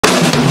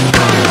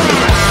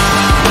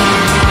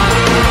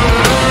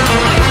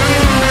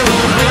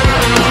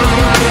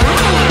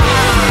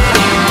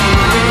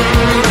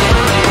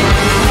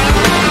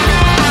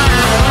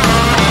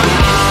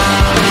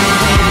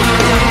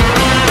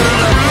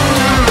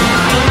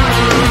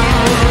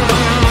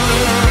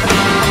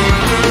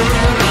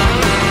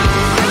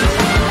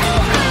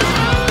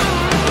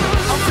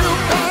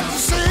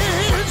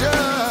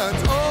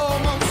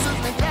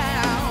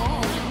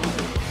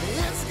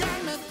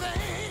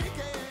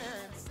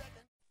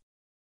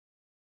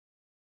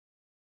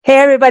Hey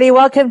everybody,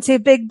 welcome to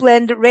Big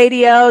Blend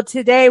Radio.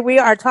 Today we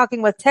are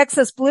talking with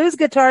Texas blues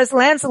guitarist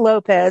Lance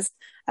Lopez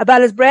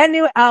about his brand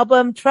new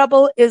album,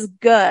 Trouble is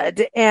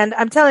Good. And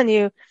I'm telling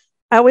you,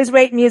 I always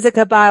rate music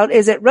about,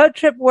 is it road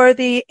trip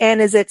worthy and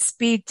is it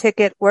speed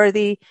ticket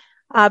worthy?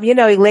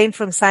 Elaine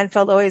from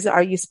Seinfeld always,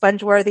 are you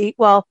sponge worthy?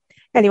 Well,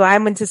 anyway,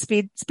 I'm into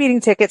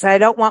speeding tickets. I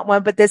don't want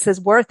one, but this is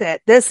worth it.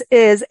 This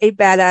is a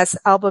badass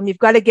album. You've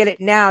got to get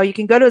it now. You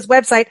can go to his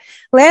website,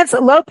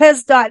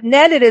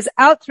 lancelopez.net. It is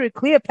out through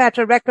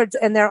Cleopatra Records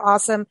and they're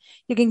awesome.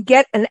 You can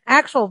get an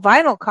actual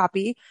vinyl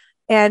copy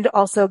and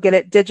also get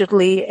it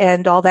digitally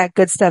and all that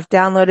good stuff.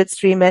 Download it,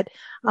 stream it.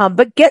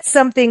 But get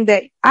something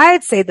that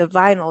I'd say the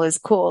vinyl is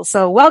cool.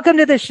 So welcome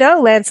to the show,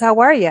 Lance. How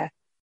are you?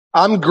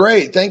 I'm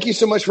great. Thank you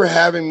so much for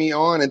having me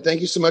on. And thank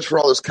you so much for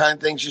all those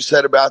kind things you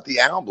said about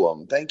the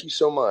album. Thank you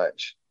so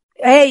much.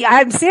 Hey,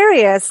 I'm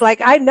serious. Like,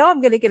 I know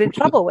I'm going to get in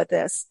trouble with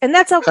this, and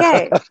that's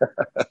okay.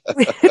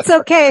 It's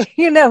okay.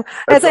 You know,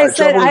 as I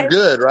said, trouble is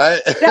good,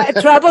 right?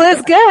 Trouble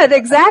is good.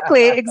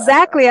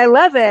 Exactly. I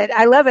love it.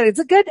 It's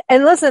a good,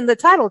 and listen, the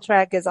title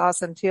track is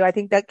awesome too. I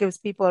think that gives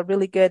people a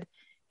really good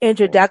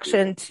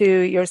introduction to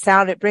your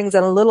sound. It brings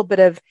in a little bit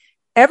of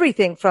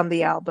everything from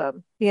the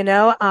album, you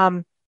know?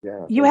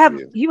 Yeah,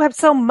 you have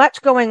so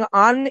much going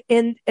on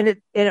and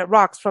it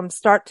rocks from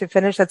start to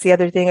finish. That's the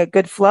other thing, a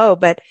good flow.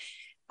 But,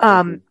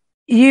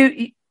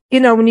 you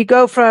know, when you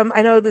go from,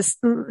 I know this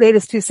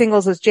latest two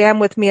singles was Jam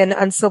With Me and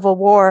Uncivil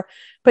War,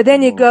 but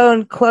then you go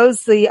and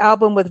close the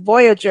album with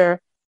Voyager.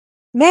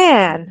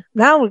 Man,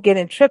 now we're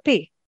getting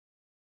trippy.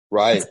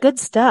 Right. It's good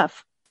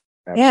stuff.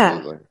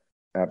 Absolutely.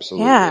 Yeah.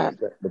 Absolutely. Yeah.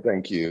 But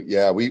thank you.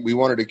 Yeah. We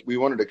wanted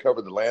to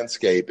cover the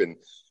landscape and,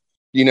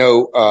 you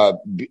know,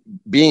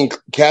 being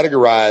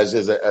categorized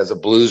as a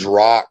blues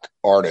rock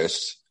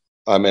artist,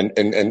 and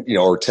you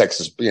know, or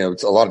Texas, you know,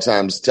 it's a lot of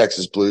times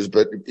Texas blues,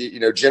 but you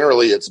know,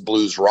 generally it's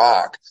blues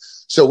rock.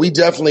 So we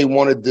definitely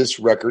wanted this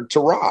record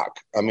to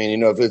rock. I mean, you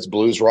know, if it's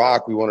blues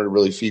rock, we wanted to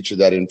really feature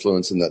that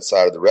influence in that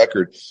side of the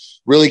record.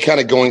 Really kind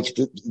of going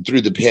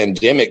through the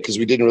pandemic because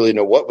we didn't really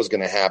know what was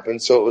going to happen.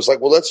 So it was like,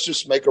 well, let's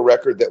just make a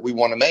record that we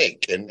want to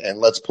make, and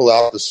let's pull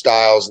out the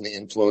styles and the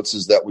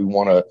influences that we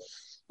want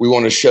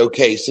to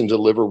showcase and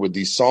deliver with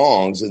these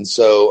songs. And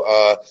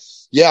so,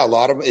 yeah, a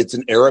lot of it's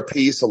an era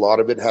piece. A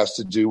lot of it has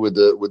to do with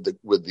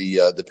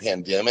the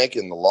pandemic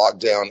and the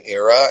lockdown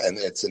era. And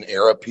it's an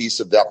era piece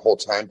of that whole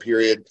time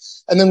period.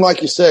 And then,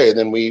 like you say,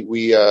 then we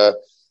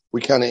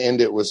kind of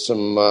end it with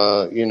some,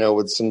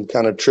 with some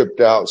kind of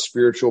tripped out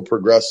spiritual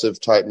progressive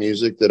type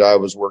music that I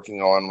was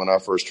working on when I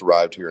first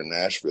arrived here in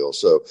Nashville.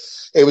 So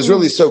it was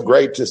really so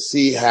great to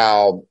see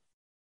how,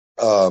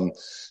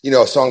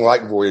 a song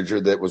like Voyager,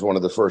 that was one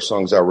of the first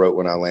songs I wrote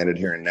when I landed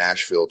here in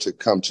Nashville, to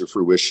come to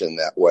fruition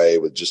that way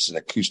with just an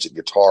acoustic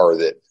guitar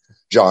that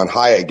John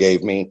Hyatt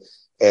gave me,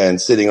 and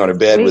sitting on the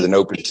bed with an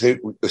open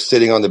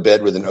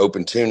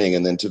tuning,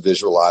 and then to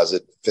visualize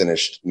it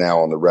finished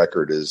now on the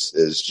record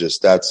is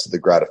just, that's the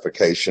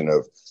gratification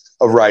of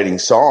writing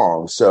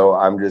songs. So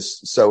I'm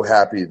just so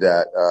happy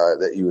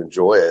that you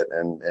enjoy it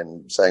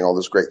and saying all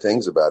those great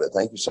things about it.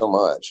 Thank you so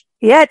much.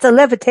 Yeah, it's a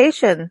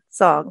levitation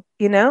song,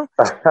 you know?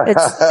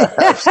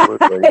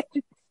 Absolutely.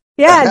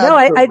 Yeah, no,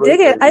 I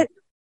dig it.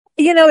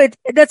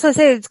 That's what I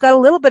say. It's got a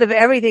little bit of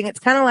everything. It's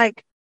kind of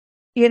like,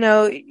 you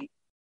know,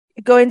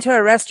 go into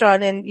a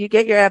restaurant and you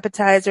get your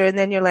appetizer and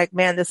then you're like,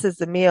 man, this is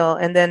the meal.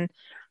 And then,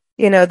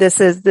 you know, this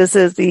is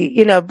the,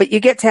 you know, but you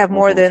get to have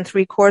more than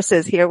 3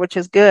 courses here, which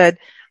is good.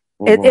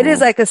 It is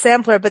like a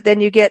sampler, but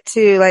then you get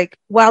to like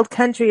Wild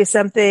Country is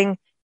something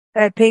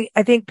I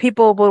think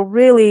people will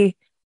really,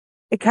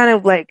 it kind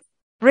of like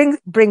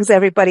brings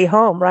everybody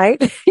home,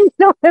 right? You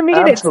know what I mean?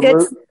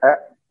 Absolutely.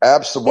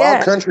 Absolutely. Yeah.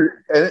 Wild Country.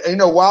 And, you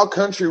know, Wild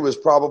Country was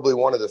probably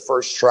one of the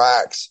first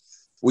tracks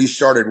we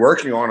started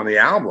working on the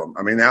album.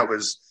 I mean, that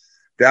was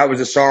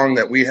a song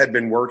that we had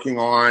been working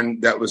on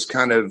that was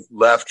kind of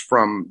left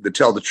from the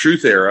Tell the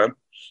Truth era,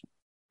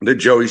 that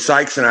Joey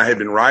Sykes and I had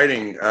been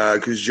writing,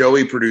 because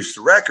Joey produced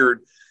the record,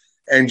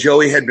 and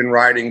Joey had been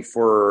writing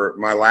for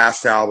my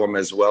last album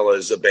as well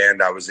as a band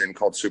I was in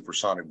called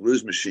Supersonic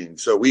Blues Machine.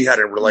 So we had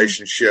a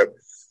relationship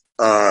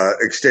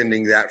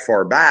extending that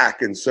far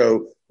back, and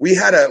so we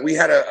had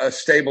a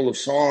stable of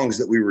songs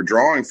that we were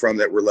drawing from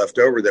that were left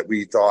over that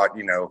we thought,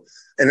 you know,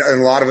 and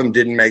a lot of them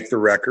didn't make the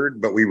record,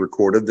 but we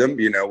recorded them.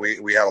 You know,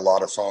 we had a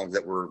lot of songs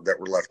that were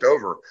left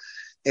over.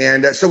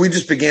 And so we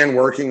just began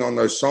working on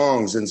those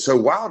songs. And so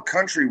Wild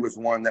Country was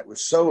one that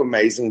was so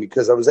amazing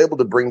because I was able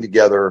to bring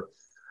together,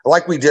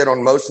 like we did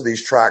on most of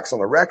these tracks on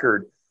the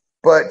record,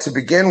 but to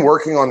begin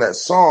working on that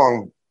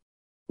song,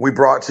 we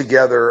brought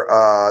together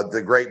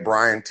the great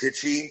Brian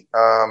Tichy,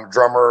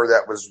 drummer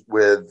that was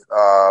with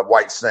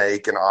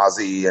Whitesnake and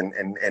Ozzy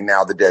and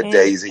now the Dead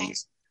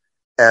Daisies.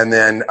 And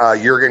then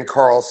Jurgen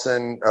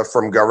Carlson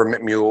from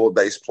Government Mule,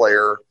 bass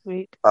player,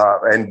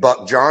 and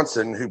Buck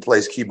Johnson, who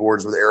plays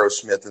keyboards with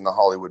Aerosmith and the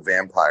Hollywood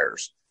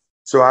Vampires.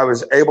 So I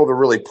was able to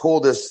really pull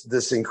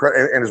this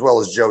incredible, and as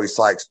well as Joey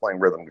Sykes playing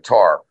rhythm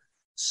guitar.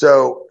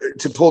 So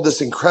to pull this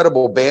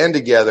incredible band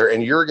together,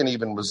 and Jurgen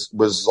even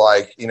was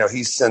like,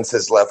 he since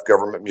has left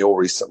Government Mule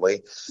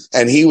recently,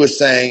 and he was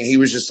saying, he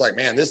was just like,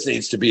 man, this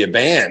needs to be a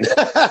band.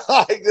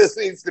 Like this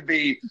needs to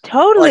be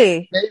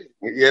totally, like,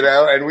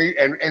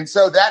 and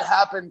so that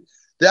happened.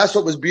 That's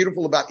what was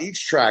beautiful about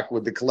each track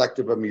with the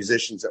collective of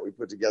musicians that we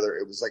put together.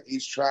 It was like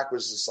each track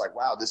was just like,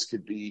 wow,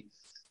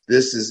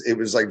 it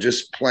was like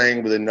just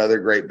playing with another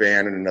great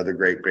band and another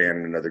great band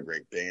and another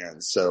great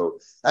band. So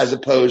as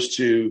opposed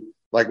to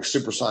like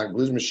Supersonic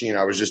Blues Machine,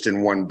 I was just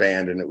in one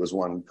band and it was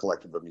one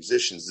collective of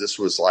musicians. This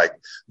was like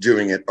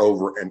doing it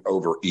over and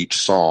over each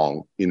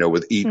song,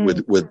 with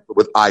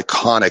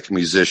iconic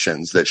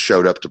musicians that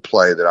showed up to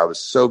play that I was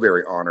so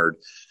very honored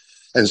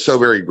and so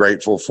very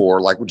grateful for.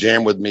 Like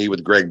Jam With Me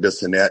with Greg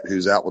Bissonette,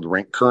 who's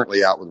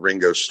currently out with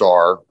Ringo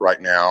Starr right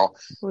now.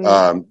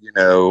 Like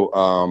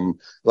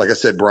I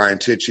said, Brian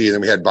Tichy, and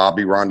then we had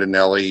Bobby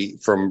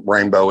Rondinelli from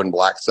Rainbow and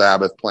Black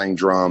Sabbath playing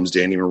drums,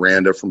 Danny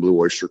Miranda from Blue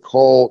Öyster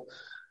Cult.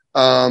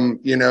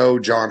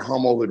 John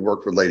Hummel, who'd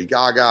worked with Lady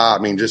Gaga. I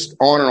mean, just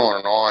on and on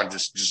and on,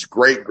 just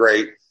great,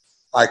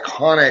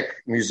 iconic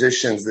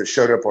musicians that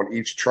showed up on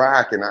each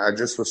track. And I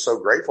just was so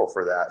grateful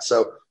for that.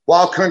 So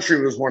Wild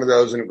Country was one of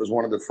those, and it was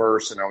one of the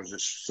first. And I was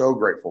just so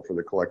grateful for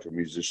the collective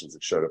musicians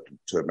that showed up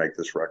to make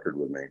this record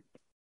with me.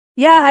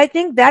 Yeah, I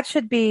think that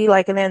should be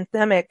like an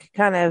anthemic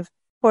kind of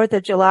 4th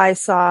of July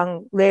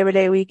song, Labor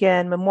Day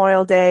weekend,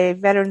 Memorial Day,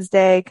 Veterans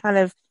Day, kind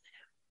of,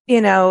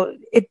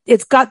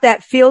 it's got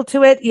that feel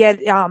to it, yet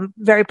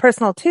very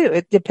personal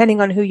too, depending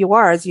on who you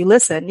are as you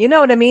listen. You know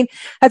what I mean?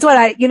 That's what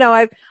I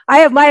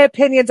have my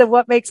opinions of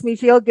what makes me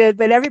feel good,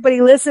 but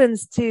everybody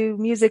listens to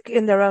music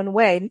in their own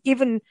way,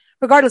 even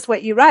regardless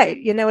what you write.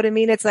 You know what I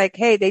mean? It's like,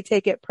 hey, they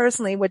take it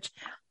personally, which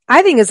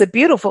I think is a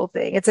beautiful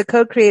thing. It's a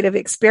co-creative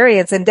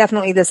experience, and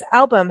definitely this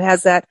album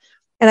has that.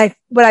 And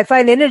what I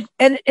find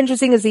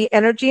interesting is the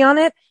energy on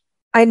it.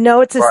 I know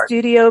it's a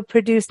studio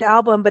produced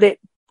album, but it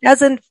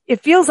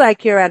feels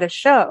like you're at a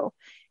show.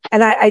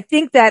 And I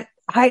think that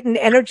heightened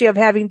energy of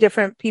having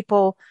different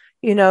people,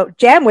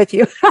 jam with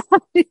you,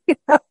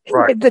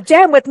 the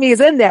jam with me is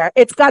in there.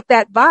 It's got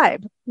that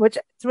vibe, which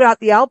throughout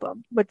the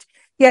album, which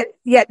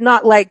yet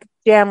not like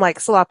jam, like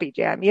sloppy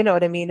jam. You know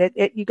what I mean?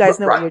 You guys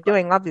know what you're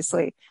doing,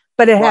 obviously,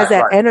 but it has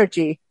that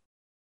energy.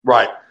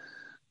 Right.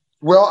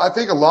 Well, I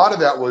think a lot of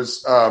that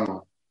was,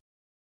 the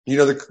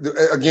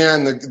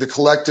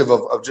collective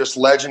of just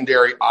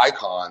legendary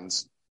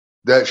icons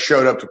that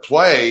showed up to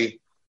play,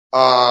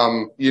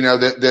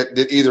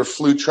 that either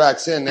flew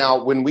tracks in.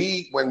 Now, when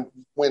the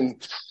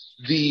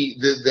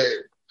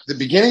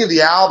beginning of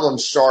the album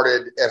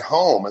started at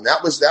home, and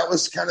that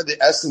was kind of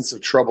the essence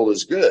of Trouble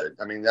Is Good.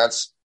 I mean,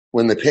 that's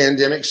when the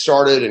pandemic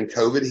started and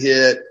COVID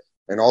hit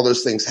and all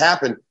those things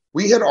happened.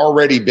 We had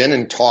already been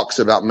in talks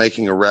about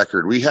making a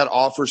record. We had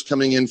offers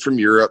coming in from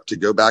Europe to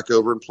go back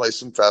over and play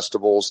some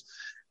festivals.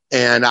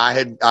 And I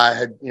had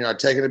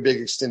taken a big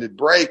extended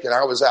break, and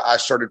I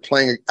started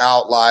playing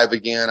out live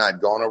again. I'd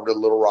gone over to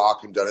Little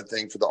Rock and done a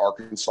thing for the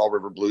Arkansas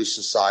River Blues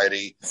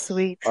Society.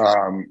 Sweet.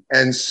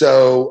 And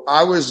so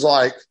I was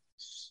like,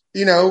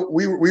 we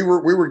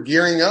were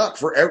gearing up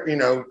for,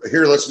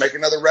 here, let's make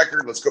another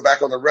record. Let's go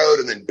back on the road.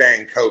 And then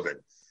bang, COVID.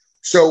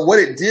 So what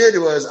it did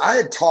was I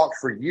had talked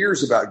for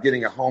years about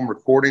getting a home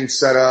recording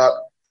set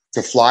up,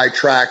 to fly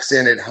tracks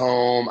in at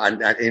home, and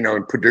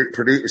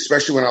produce,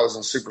 especially when I was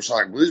on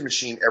Supersonic Blues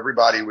Machine,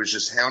 everybody was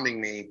just hounding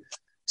me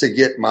to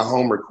get my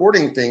home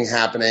recording thing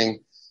happening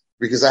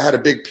because I had a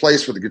big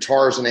place with the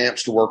guitars and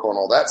amps to work on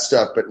all that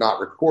stuff, but not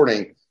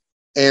recording.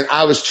 And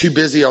I was too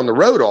busy on the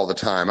road all the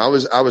time. I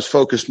was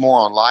focused more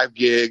on live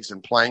gigs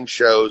and playing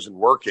shows and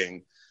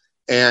working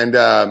and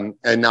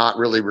not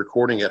really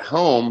recording at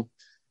home.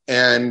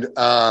 And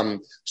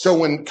so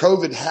when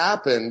COVID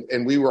happened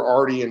and we were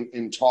already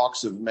in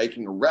talks of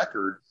making a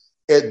record,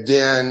 it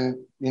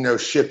then,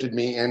 shifted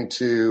me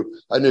into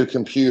a new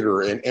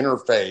computer and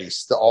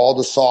interface, all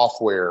the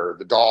software,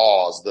 the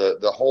DAWs,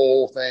 the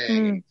whole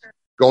thing,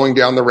 going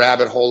down the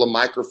rabbit hole of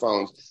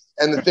microphones.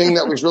 And the thing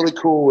that was really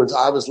cool was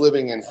I was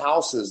living in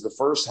houses. The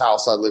first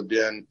house I lived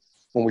in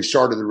when we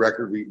started the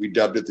record, we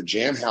dubbed it the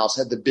Jam House,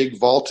 had the big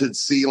vaulted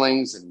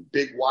ceilings and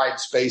big wide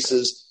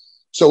spaces.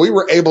 So we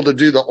were able to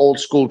do the old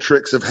school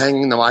tricks of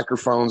hanging the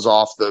microphones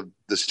off the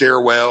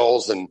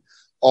stairwells and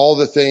all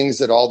the things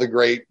that all the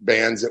great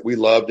bands that we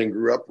loved and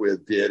grew up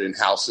with did in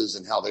houses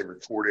and how they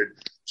recorded.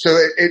 So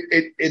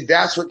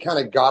that's what kind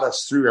of got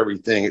us through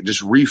everything. It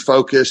just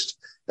refocused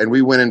and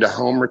we went into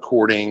home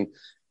recording,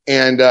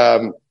 and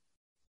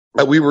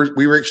we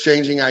were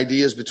exchanging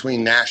ideas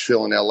between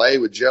Nashville and LA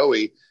with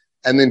Joey.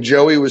 And then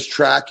Joey was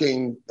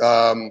tracking,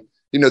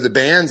 the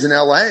bands in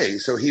LA.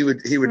 So he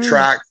would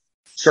track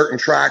certain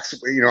tracks,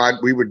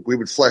 we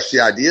would flesh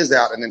the ideas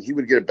out, and then he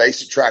would get a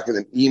basic track and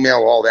then email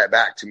all that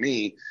back to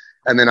me.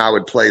 And then I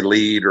would play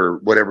lead or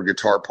whatever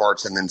guitar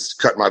parts and then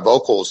cut my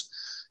vocals,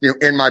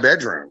 in my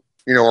bedroom,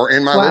 or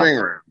in my living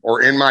room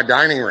or in my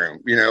dining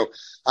room,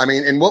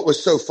 and what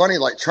was so funny,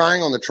 like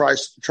trying in the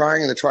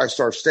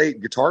TriStar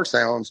State, guitar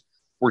sounds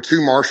were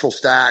 2 Marshall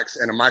stacks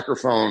and a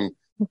microphone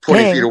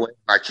 20 feet away from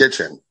my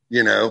kitchen,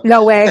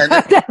 No way. And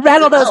then,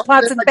 Rattle those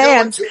pots and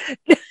pans.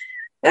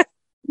 Yeah,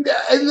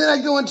 and then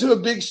I go into a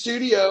big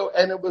studio,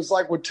 and it was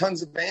like with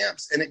tons of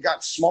amps, and it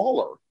got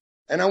smaller.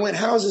 And I went,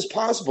 how is this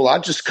possible? I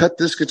just cut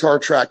this guitar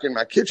track in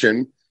my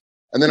kitchen,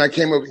 and then I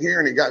came over here,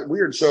 and it got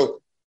weird.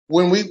 So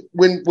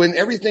when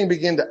everything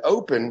began to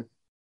open,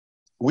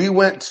 we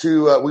went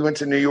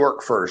to New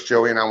York first.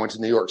 Joey and I went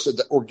to New York. So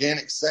the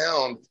organic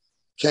sound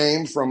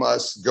came from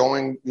us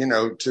going,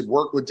 to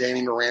work with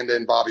Danny Miranda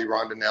and Bobby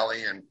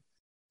Rondinelli and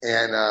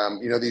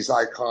these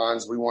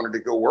icons we wanted to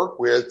go work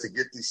with to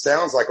get these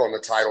sounds like on the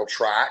title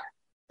track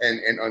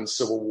and on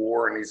Civil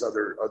War and these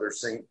other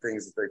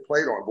things that they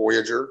played on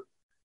Voyager.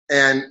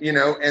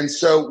 And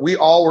so we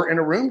all were in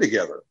a room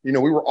together. We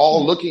were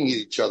all looking at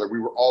each other. We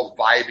were all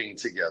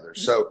vibing together.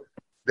 So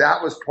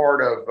that was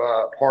part of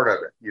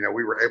it.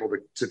 We were able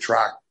to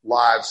track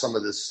live some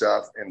of this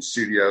stuff in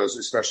studios,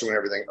 especially when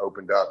everything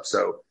opened up.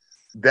 So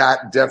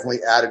that definitely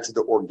added to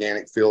the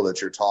organic feel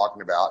that you're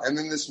talking about. And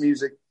then this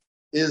music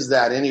is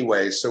that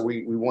anyway. So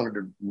we wanted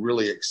to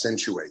really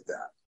accentuate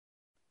that.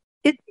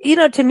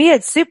 To me,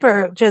 it's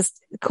super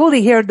just cool to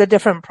hear the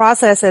different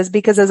processes,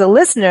 because as a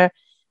listener,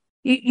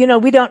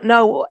 we don't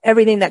know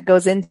everything that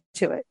goes into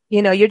it.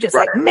 You're just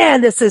right. Like,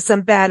 man, this is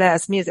some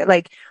badass music.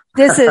 Like,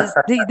 this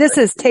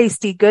is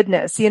tasty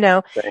goodness.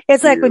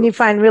 It's like when you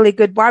find really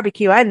good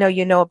barbecue. I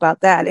know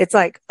about that. It's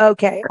like,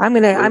 okay, I'm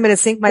going to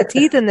sink my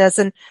teeth in this.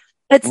 And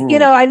it's,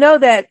 I know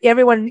that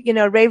everyone,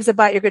 raves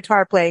about your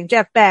guitar playing,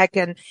 Jeff Beck,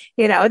 and,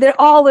 they're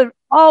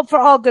all for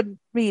all good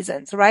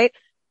reasons. Right.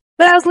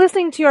 But I was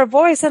listening to your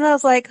voice and I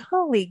was like,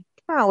 holy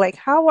cow, like,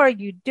 how are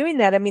you doing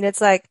that? I mean,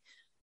 it's like,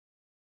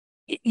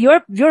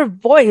 your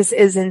voice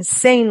is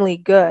insanely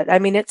good. I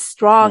mean, it's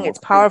strong, it's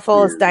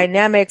powerful, it's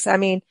dynamics. I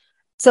mean,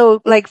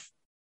 so like,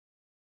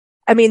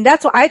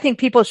 that's what I think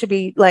people should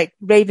be like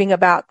raving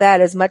about that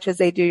as much as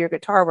they do your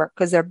guitar work,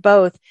 because they're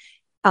both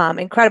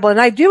incredible.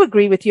 And I do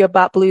agree with you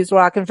about blues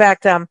rock. In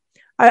fact, I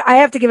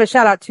have to give a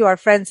shout out to our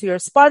friends who are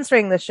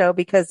sponsoring the show,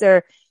 because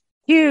they're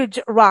huge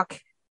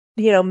rock,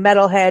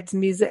 metalheads,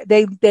 music.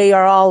 They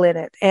are all in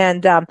it.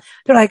 And they're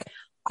like,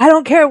 I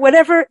don't care,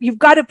 whatever, you've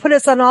got to put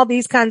us on all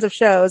these kinds of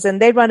shows.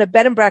 And they run a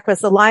bed and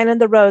breakfast, the Lion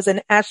and the Rose,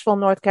 in Asheville,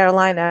 North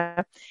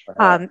Carolina.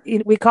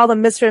 We call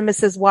them Mr. and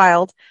Mrs.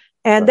 Wild.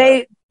 And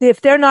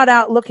if they're not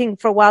out looking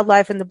for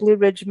wildlife in the Blue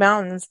Ridge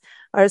Mountains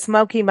or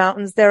Smoky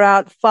Mountains, they're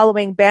out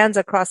following bands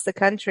across the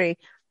country.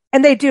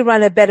 And they do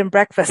run a bed and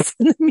breakfast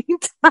in the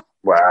meantime.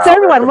 Wow. So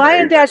everyone,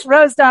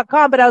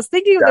 lion-rose.com. But I was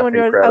thinking of them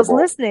when I was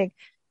listening.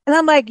 And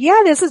I'm like,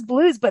 yeah, this is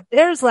blues, but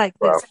there's like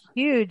this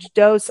huge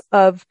dose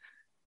of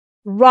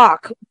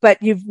rock,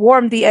 but you've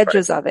warmed the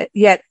edges of it,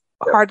 yet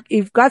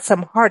you've got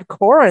some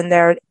hardcore in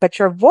there, but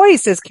your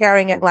voice is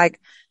carrying it like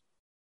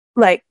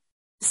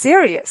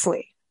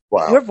seriously.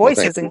 Wow. Your voice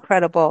is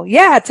incredible.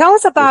 Yeah. Tell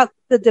us about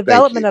the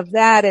development of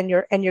that and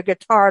your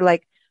guitar,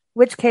 like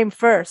which came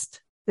first,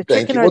 the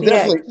chicken or the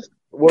egg?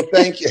 Well,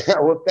 thank you.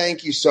 Well,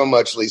 thank you so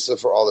much, Lisa,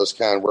 for all those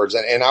kind words.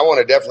 And I want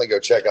to definitely go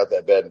check out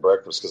that bed and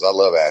breakfast, because I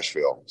love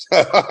Asheville. It's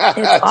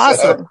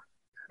awesome.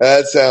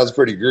 That sounds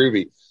pretty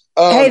groovy.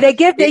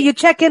 Hey, you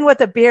check in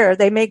with a beer.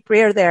 They make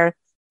beer there.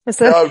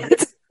 So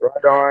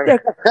right on.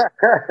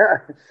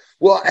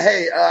 Well,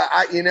 hey,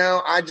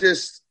 I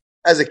just,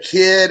 as a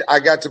kid, I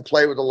got to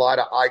play with a lot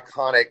of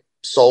iconic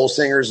soul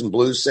singers and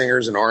blues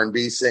singers and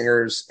R&B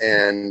singers.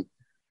 And,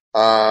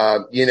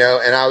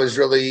 and I was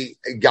really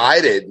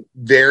guided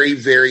very,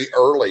 very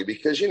early,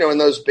 because, in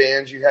those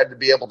bands, you had to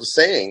be able to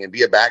sing and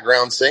be a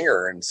background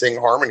singer and sing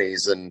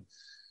harmonies. And,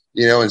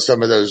 in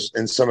some of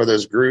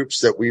those groups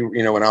that we,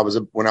 when I was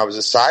a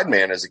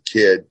sideman as a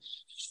kid.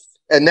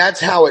 And that's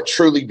how it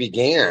truly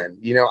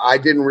began. I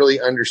didn't really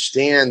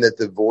understand that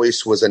the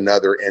voice was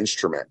another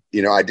instrument.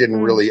 I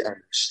didn't really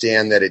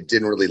understand that it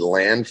didn't really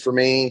land for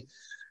me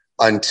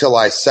until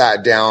I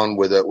sat down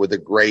with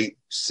a great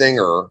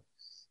singer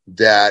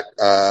that,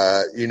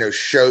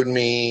 showed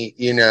me,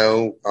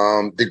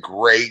 the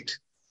great,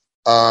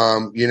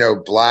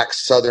 Black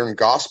Southern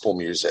gospel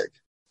music.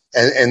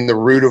 And the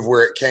root of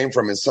where it came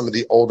from, and some of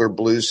the older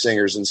blues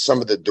singers, and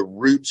some of the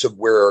roots of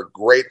where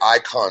great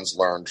icons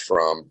learned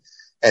from.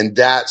 And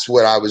that's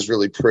what I was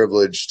really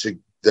privileged to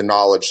the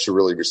knowledge to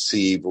really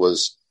receive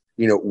was,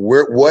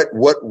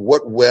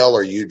 what well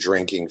are you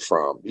drinking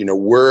from?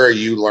 Where are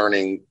you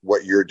learning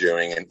what you're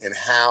doing, and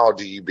how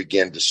do you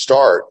begin to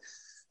start?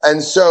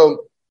 And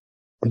so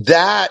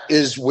that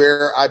is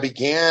where I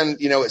began,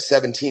 at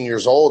 17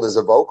 years old as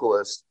a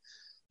vocalist.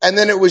 And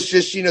then it was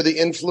just, the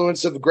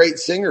influence of great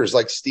singers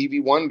like Stevie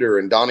Wonder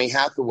and Donny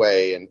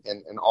Hathaway and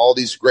all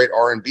these great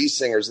R&B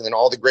singers, and then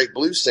all the great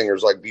blues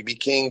singers like B.B.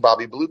 King,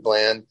 Bobby Blue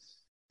Bland,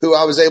 who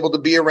I was able to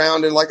be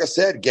around and, like I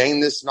said,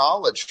 gain this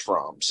knowledge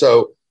from.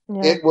 So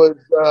it was,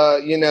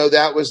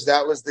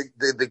 that was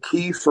the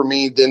key for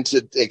me then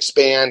to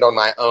expand on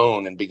my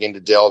own and begin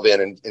to delve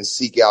in and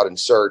seek out and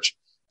search.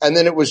 And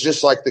then it was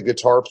just like the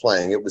guitar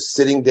playing. It was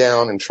sitting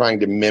down and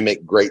trying to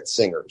mimic great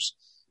singers,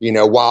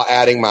 while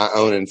adding my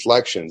own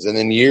inflections. And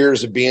then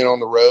years of being on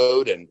the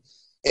road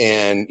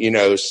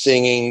and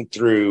singing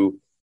through,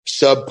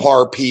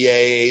 subpar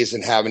PAs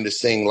and having to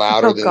sing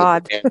louder than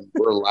God. the band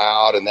were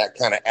loud, and that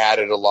kind of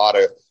added a lot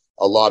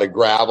of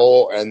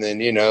gravel, and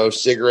then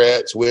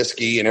cigarettes,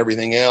 whiskey, and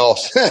everything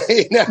else.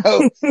 added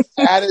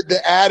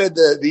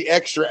the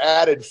extra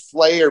added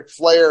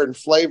flair and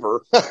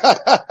flavor.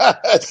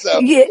 So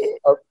Yeah.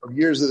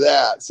 Years of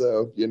that.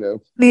 So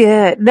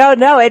Yeah,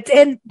 no,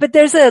 but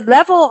there's a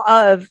level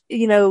of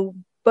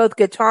both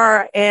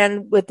guitar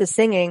and with the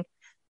singing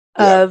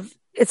of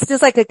it's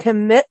just like a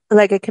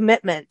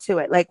commitment to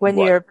it. Like when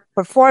you're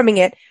performing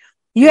it,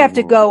 you have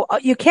to go,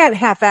 you can't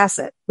half-ass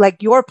it.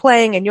 Like you're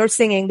playing and you're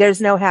singing,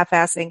 there's no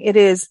half-assing. It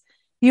is,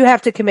 you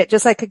have to commit,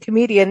 just like a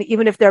comedian,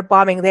 even if they're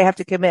bombing, they have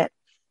to commit.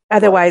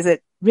 Otherwise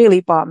it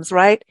really bombs,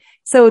 right?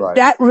 So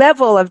that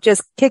level of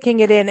just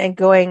kicking it in and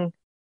going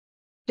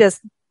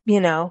just,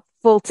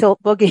 full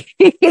tilt boogie,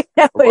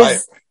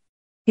 is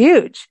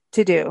huge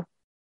to do.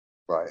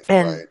 Right.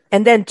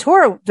 And then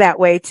tour that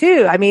way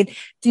too. I mean,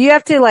 do you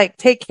have to like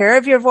take care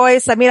of your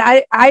voice? I mean,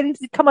 I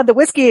come on, the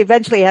whiskey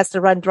eventually has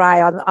to run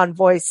dry on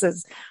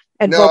voices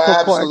and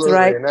vocal cords,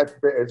 right? And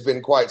it's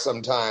been quite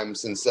some time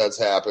since that's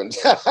happened.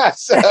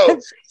 So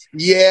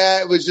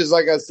yeah, it was just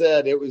like I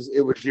said, it was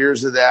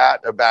years of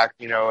that back,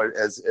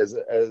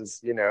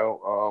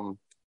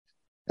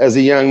 as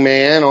a young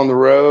man on the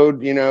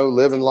road,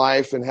 living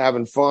life and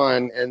having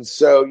fun. And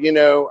so,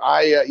 nowadays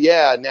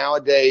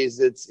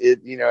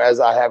as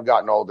I have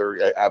gotten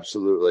older,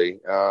 absolutely.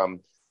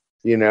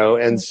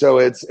 And so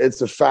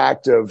it's a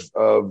fact of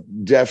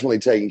definitely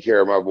taking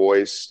care of my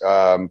voice,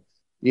 and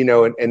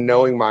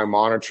knowing my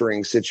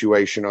monitoring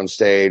situation on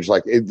stage.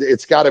 Like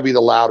it's got to be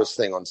the loudest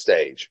thing on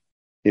stage,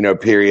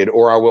 period,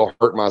 or I will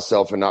hurt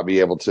myself and not be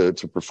able to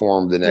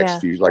perform the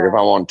next few, like if I'm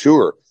on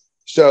tour.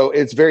 So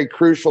it's very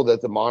crucial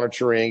that the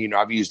monitoring,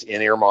 I've used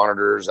in-ear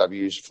monitors, I've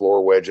used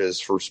floor wedges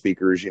for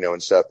speakers,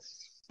 and stuff,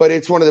 but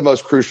it's one of the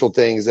most crucial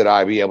things that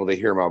I be able to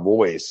hear my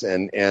voice.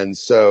 And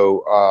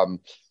so,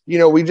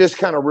 we just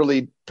kind of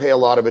really pay a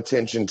lot of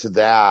attention to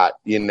that,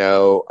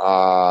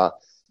 that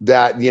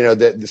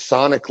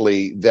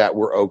sonically that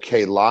we're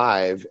okay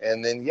live.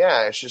 And then,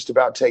 it's just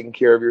about taking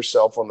care of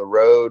yourself on the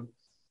road,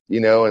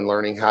 and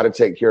learning how to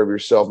take care of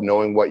yourself,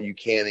 knowing what you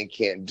can and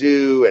can't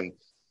do. And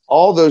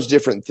all those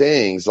different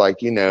things,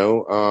 like, and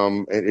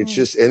it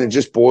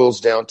just boils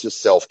down to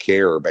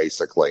self-care,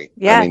 basically.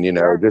 Yeah. I mean,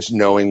 just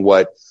knowing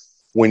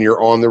when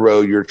you're on the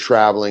road, you're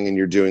traveling and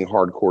you're doing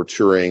hardcore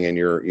touring and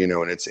you're,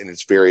 and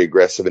it's very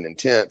aggressive and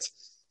intense.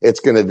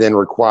 It's going to then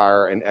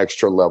require an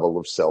extra level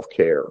of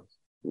self-care.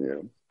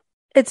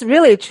 It's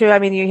really true. I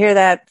mean, you hear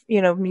that,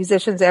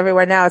 musicians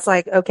everywhere now. It's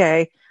like,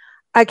 okay,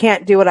 I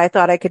can't do what I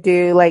thought I could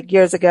do like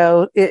years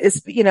ago. It's,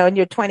 in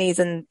your 20s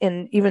and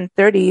even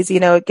 30s,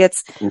 it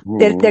gets,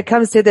 there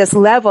comes to this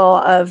level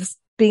of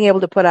being able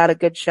to put out a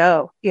good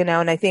show,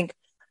 and I think,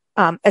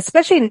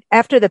 especially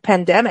after the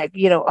pandemic,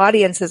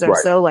 audiences are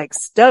so like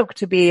stoked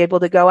to be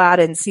able to go out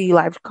and see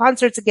live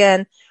concerts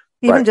again.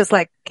 Even just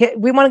like,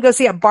 we want to go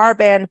see a bar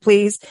band,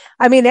 please.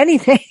 I mean,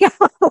 anything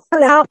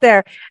out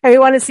there, and we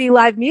want to see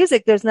live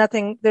music. There's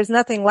nothing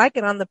like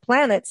it on the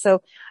planet.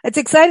 So it's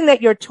exciting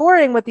that you're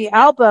touring with the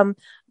album.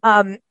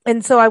 And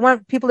so I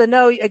want people to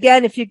know,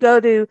 again, if you go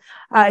to,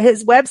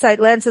 his website,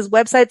 Lance's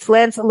website,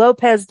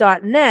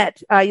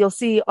 lancelopez.net, you'll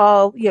see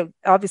all,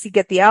 obviously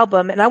get the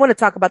album. And I want to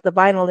talk about the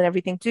vinyl and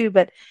everything too,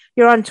 but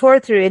you're on tour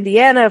through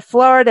Indiana,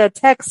 Florida,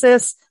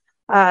 Texas,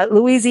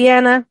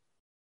 Louisiana.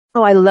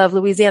 Oh, I love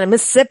Louisiana,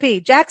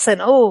 Mississippi, Jackson.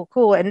 Oh,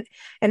 cool. And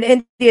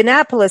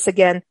Indianapolis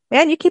again.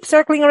 Man, you keep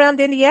circling around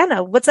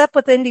Indiana. What's up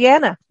with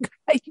Indiana?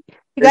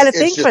 You got to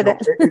think for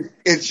that.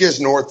 It's just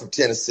north of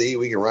Tennessee.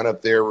 We can run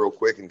up there real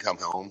quick and come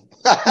home.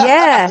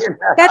 Yeah,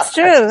 that's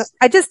true.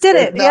 I just did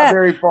it. It's not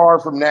very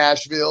far from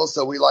Nashville.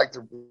 So we got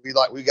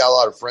a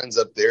lot of friends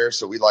up there.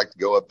 So we like to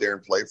go up there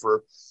and play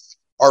for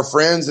our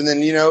friends. And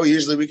then,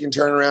 usually we can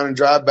turn around and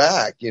drive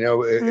back,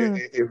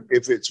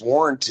 if it's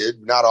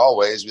warranted. Not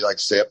always. We like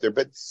to stay up there,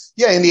 but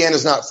yeah,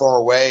 Indiana's not far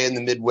away in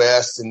the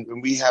Midwest.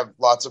 And we have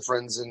lots of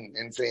friends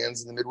and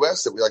fans in the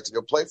Midwest that we like to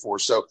go play for.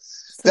 So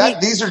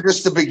these are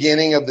just the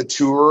beginning of the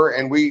tour.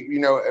 And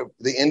we, at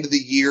the end of the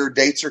year,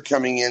 dates are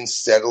coming in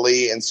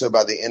steadily. And so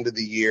by the end of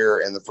the year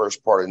and the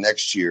first part of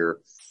next year,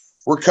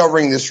 we're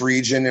covering this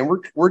region, and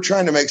we're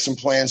trying to make some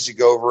plans to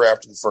go over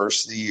after the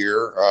first of the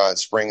year,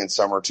 spring and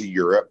summer, to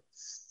Europe.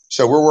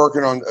 So we're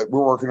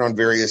working on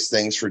various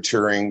things for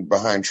touring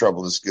behind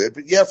Trouble Is Good.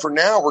 But yeah, for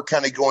now, we're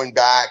kind of going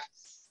back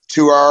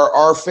to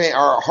our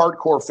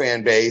hardcore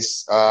fan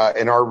base,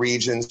 in our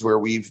regions where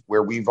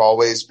we've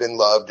always been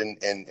loved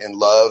and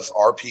love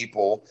our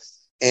people.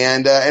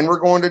 And we're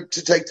going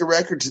to take the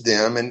record to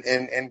them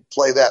and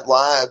play that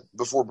live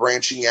before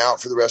branching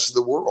out for the rest of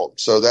the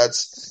world. So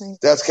that's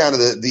kind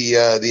of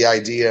the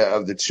idea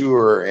of the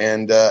tour.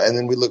 And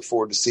then we look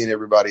forward to seeing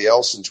everybody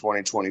else in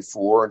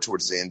 2024 and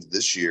towards the end of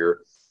this year.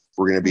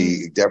 We're going to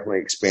be definitely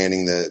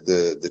expanding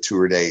the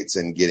tour dates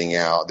and getting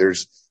out.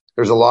 There's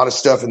a lot of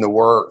stuff in the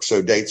works,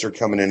 so dates are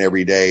coming in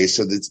every day.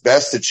 So it's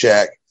best to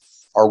check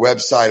our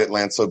website at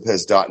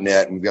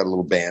lancelopez.net, and we've got a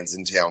little bands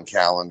in town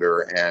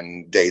calendar,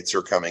 and dates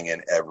are coming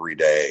in every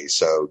day.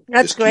 So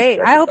that's great.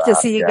 I hope to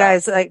see you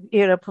guys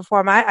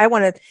perform. I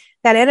want to,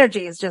 that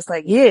energy is just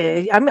like,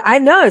 yeah, I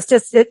know it's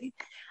just, you're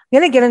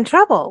going to get in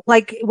trouble.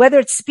 Like whether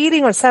it's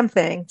speeding or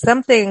something's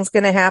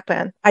going to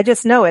happen. I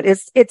just know it.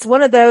 It's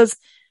one of those,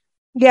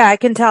 yeah, I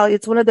can tell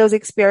it's one of those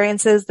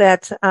experiences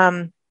that,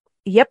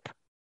 yep.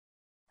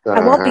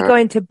 I won't be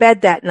going to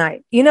bed that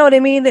night. You know what I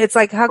mean? It's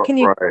like, how do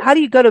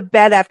you go to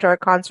bed after a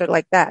concert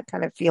like that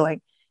kind of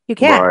feeling? You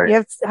can't.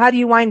 Right. How do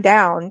you wind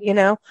down,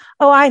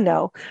 Oh, I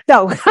know.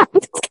 No.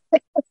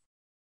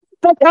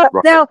 But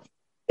now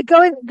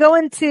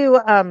going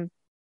to,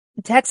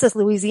 Texas,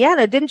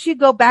 Louisiana, didn't you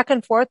go back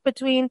and forth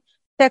between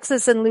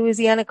Texas and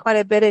Louisiana quite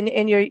a bit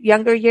in your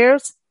younger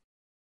years?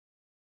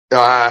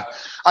 I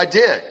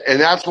did.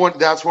 And that's one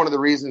of the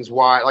reasons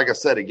why, like I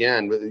said,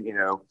 again,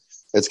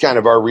 it's kind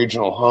of our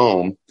regional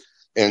home.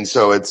 And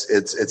so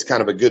it's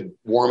kind of a good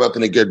warm up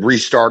and a good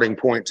restarting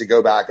point to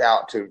go back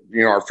out to,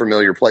 our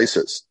familiar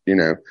places,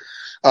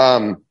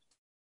 I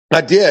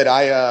did.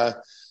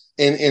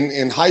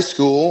 In high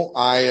school,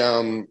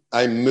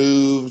 I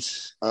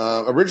moved,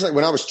 originally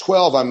when I was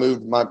 12, I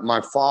moved,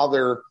 my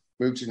father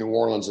moved to New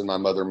Orleans and my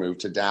mother moved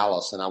to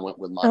Dallas, and I went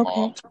with my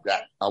mom to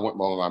that. I went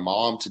with my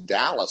mom to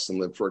Dallas and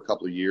lived for a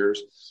couple of years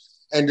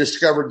and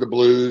discovered the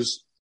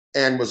blues.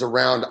 And was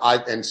around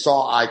and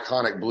saw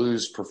iconic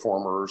blues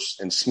performers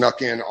and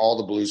snuck in all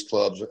the blues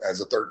clubs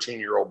as a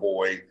 13-year-old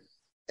boy.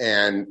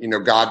 And,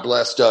 God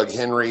bless Doug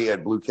Henry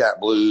at Blue Cat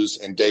Blues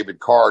and David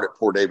Card at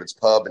Poor David's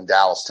Pub in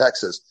Dallas,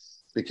 Texas,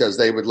 because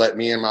they would let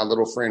me and my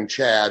little friend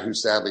Chad, who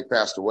sadly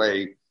passed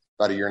away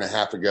about a year and a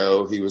half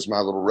ago. He was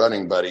my little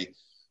running buddy.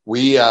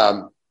 We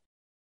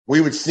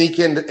would sneak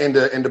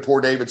into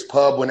Poor David's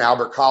Pub when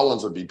Albert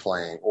Collins would be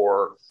playing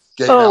or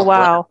Gabe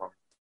Brown.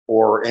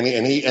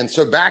 And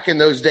so back in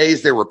those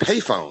days, there were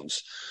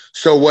payphones.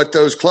 So what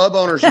those club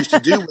owners used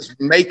to do was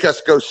make us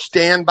go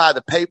stand by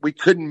the pay. We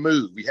couldn't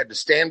move. We had to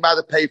stand by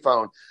the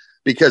payphone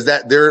because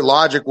their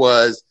logic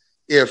was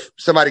if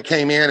somebody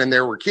came in and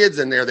there were kids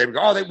in there, they would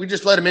go, we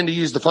just let them in to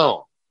use the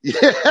phone.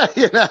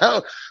 Yeah,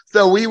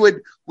 So we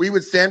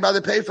would stand by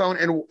the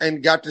payphone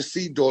and got to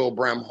see Doyle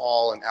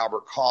Bramhall and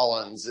Albert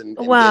Collins and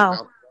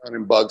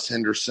and Bugs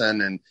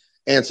Henderson and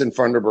Anson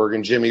Funderburg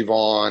and Jimmy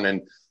Vaughn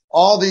and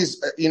all these,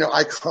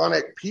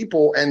 iconic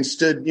people, and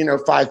stood,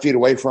 5 feet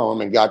away from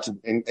them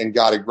and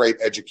got a great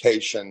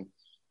education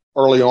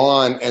early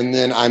on. And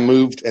then I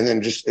moved and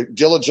then just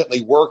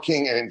diligently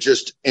working and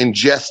just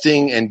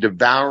ingesting and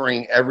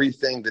devouring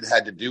everything that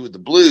had to do with the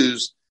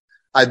blues.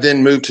 I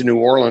then moved to New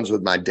Orleans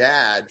with my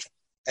dad,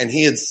 and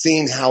he had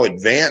seen how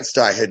advanced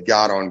I had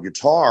got on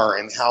guitar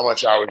and how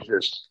much I was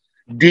just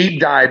deep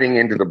diving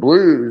into the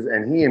blues.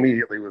 And he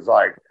immediately was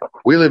like,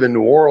 we live in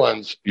New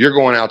Orleans, you're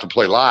going out to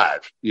play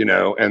live,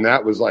 and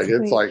that was like,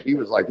 he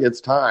was like,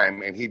 it's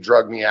time. And he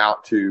drugged me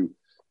out to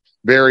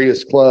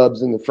various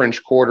clubs in the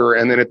French Quarter.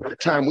 And then at the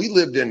time we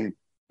lived in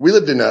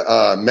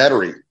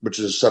Metairie, which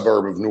is a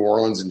suburb of New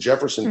Orleans in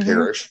Jefferson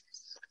Parish.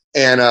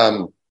 And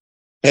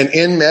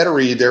in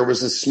Metairie, there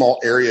was this small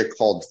area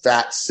called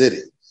Fat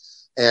City.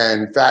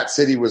 And Fat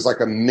City was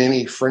like a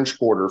mini French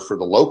Quarter for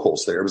the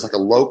locals there. It was like a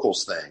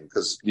locals thing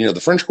because, the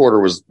French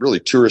Quarter was really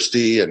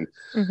touristy and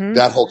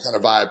that whole kind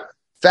of vibe.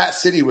 Fat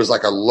City was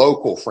like a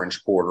local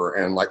French Quarter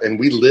and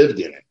we lived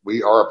in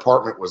it. Our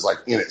apartment was like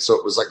in it. So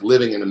it was like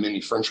living in a mini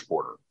French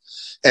Quarter.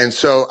 And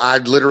so I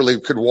literally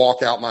could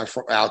walk out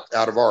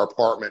out of our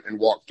apartment and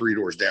walk 3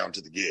 doors down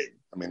to the gig.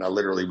 I mean, I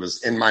literally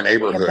was in my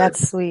neighborhood. Yeah,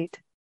 that's sweet.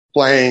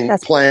 Playing,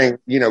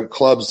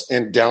 clubs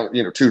and down,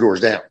 2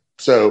 doors down.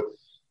 So,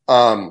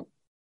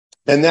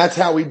 and that's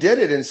how we did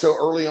it. And so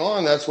early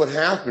on, that's what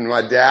happened.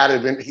 My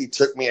dad, he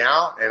took me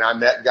out and I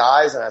met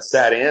guys and I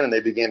sat in and they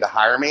began to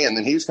hire me. And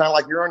then he was kind of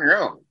like, you're on your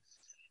own.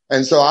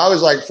 And so I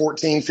was like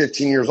 14,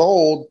 15 years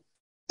old.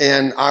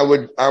 And I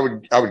would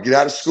get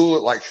out of school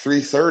at like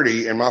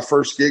 3:30 and my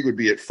first gig would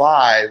be at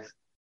 5.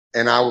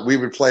 And we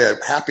would play a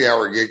happy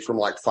hour gig from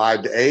like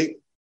 5 to 8.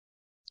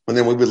 And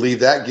then we would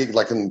leave that gig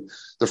like in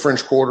the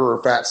French Quarter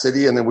or Fat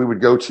City. And then we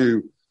would go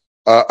to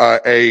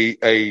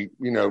a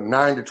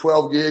 9 to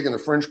 12 gig in the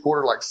French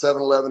Quarter, like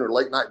 7-Eleven or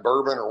Late Night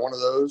Bourbon or one of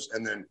those.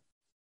 And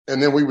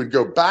then we would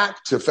go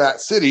back to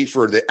Fat City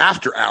for the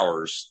after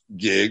hours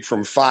gig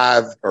from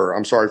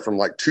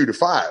like 2 to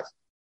 5.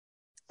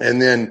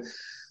 And then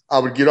I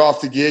would get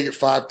off the gig at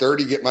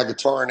 5:30, get my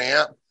guitar and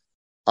amp.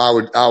 I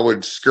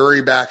would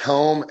scurry back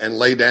home and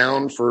lay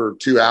down for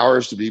 2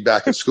 hours to be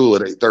back at school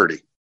at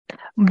 8:30.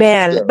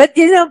 Man,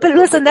 yeah. But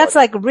listen, that's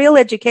like real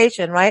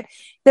education, right?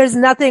 There's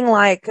nothing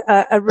like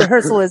a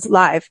rehearsal is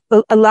live.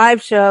 A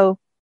live show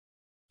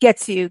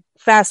gets you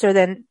faster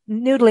than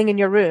noodling in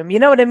your room. You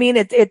know what I mean?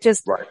 It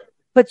just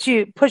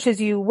pushes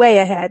you way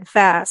ahead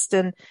fast.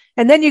 And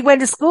then you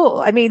went to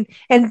school. I mean,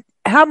 and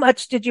how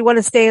much did you want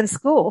to stay in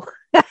school?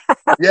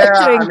 Yeah.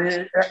 I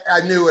mean,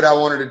 I knew what I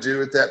wanted to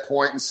do at that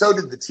point, and so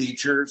did the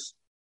teachers.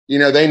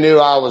 They knew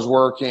I was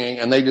working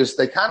and they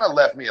kind of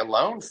left me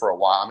alone for a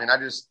while. I mean,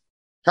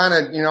 kind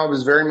of, I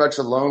was very much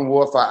a lone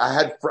wolf.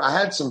 I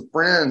had some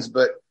friends,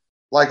 but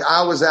like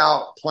I was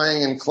out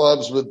playing in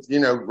clubs with,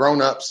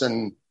 grown-ups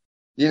and,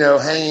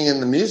 hanging in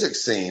the music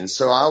scene.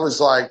 So I was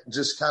like,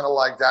 just kind of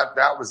like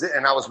that was it.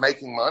 And I was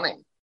making money,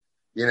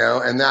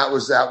 and that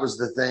was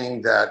the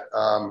thing that,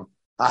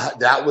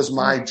 that was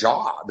my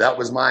job. That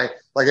was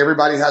like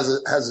everybody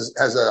has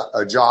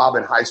a job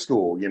in high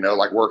school,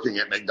 like working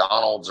at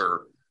McDonald's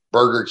or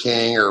Burger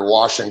King or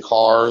washing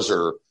cars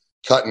or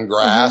cutting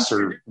grass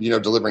or,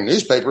 delivering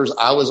newspapers.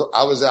 I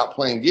was out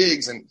playing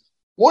gigs. And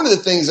one of the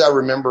things I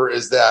remember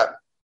is that,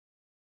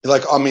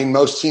 like, I mean,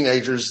 most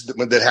teenagers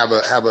that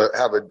have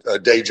a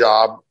day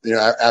job,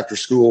 after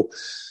school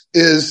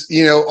is,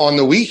 on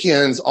the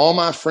weekends, all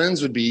my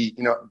friends would be,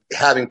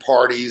 having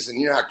parties,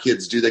 and how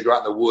kids do, they go out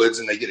in the woods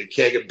and they get a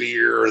keg of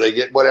beer or they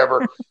get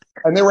whatever.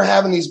 And they were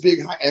having these big,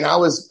 and I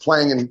was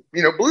playing in,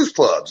 blues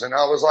clubs. And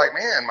I was like,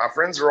 man, my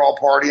friends are all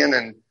partying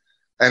and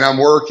I'm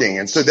working.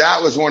 And so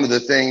that was one of the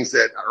things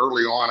that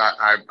early on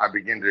I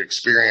began to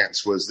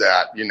experience was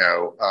that,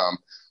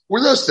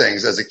 were those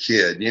things as a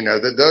kid,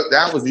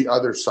 that was the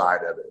other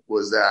side of it,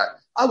 was that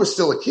I was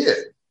still a kid.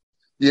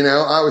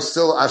 I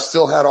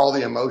still had all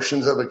the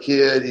emotions of a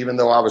kid, even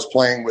though I was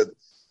playing with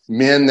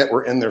men that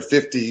were in their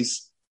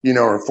 50s,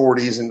 or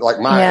 40s. And like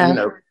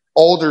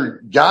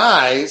older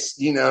guys,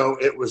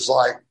 it was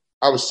like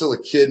I was still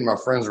a kid and my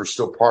friends were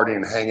still partying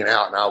and hanging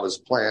out, and I was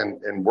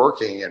playing and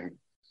working and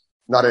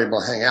not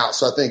able to hang out.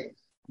 So I think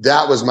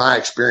that was my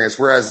experience.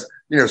 Whereas,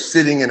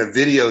 sitting in a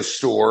video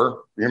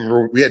store,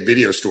 remember we had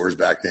video stores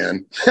back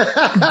then.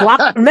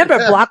 Remember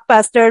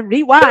Blockbuster?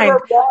 Rewind.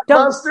 Remember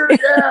Blockbuster?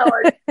 Yeah.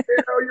 Like,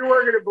 you're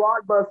working at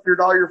Blockbuster and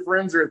all your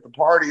friends are at the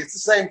party. It's the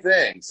same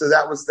thing. So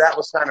that was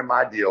kind of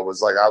my deal,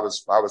 was like I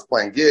was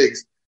playing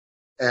gigs,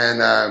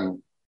 and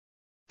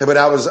but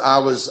I was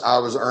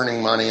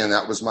earning money, and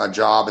that was my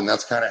job, and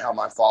that's kind of how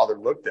my father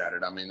looked at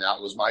it. I mean, that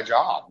was my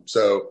job.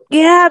 So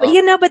yeah,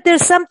 but but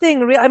there's something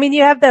real. I mean,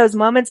 you have those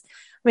moments.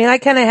 I mean, I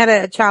kind of had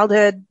a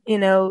childhood,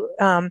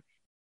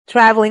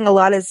 traveling a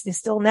lot, as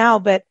still now,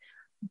 but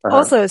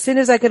also as soon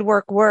as I could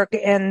work,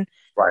 and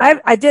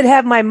I did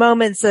have my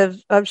moments of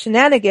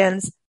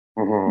shenanigans,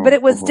 but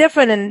it was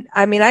different. And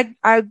I mean,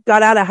 I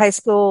got out of high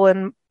school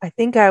and I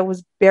think I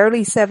was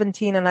barely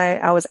 17 and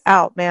I was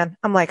out, man.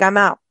 I'm like, I'm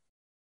out.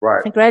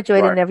 Right. I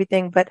graduated and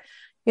everything, but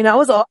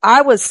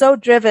I was so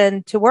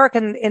driven to work,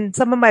 and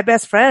some of my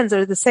best friends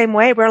are the same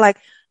way. We're like,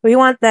 we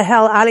want the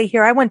hell out of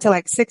here. I went to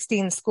like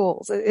 16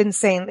 schools,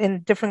 insane, in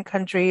different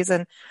countries.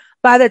 And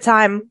by the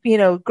time,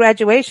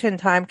 graduation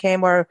time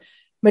came, or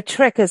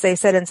matric, as they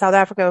said in South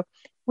Africa,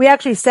 we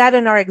actually sat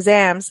in our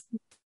exams.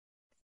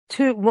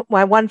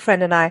 My one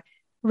friend and I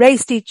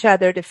raced each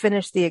other to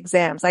finish the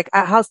exams. Like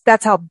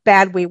that's how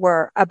bad we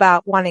were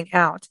about wanting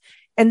out.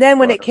 And then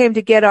when it came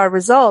to get our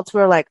results,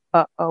 we were like,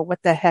 uh-oh,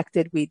 what the heck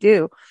did we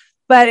do?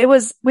 But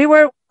we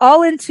were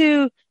all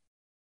into,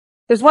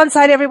 there's one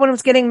side, everyone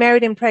was getting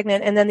married and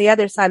pregnant. And then the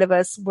other side of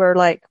us were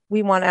like,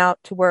 we want out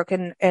to work.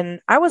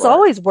 And I was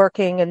always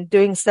working and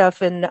doing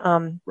stuff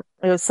and,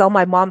 sell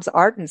my mom's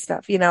art and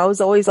stuff. I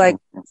was always like,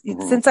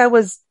 since I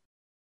was,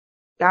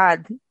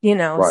 God,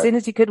 as soon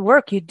as you could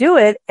work, you do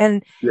it.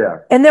 And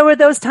there were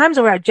those times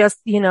where I just,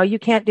 you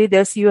can't do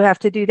this, you have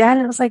to do that.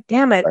 And I was like,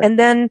 damn it. And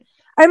then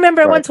I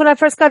remember once when I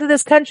first got to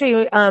this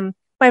country,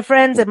 my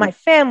friends and my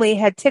family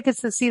had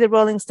tickets to see the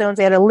Rolling Stones.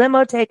 They had a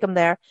limo take them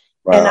there.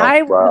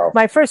 And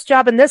my first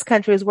job in this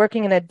country was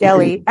working in a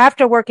deli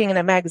after working in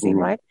a magazine,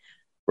 right?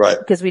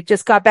 Because we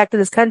just got back to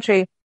this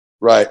country.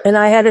 Right. And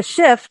I had a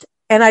shift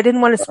and I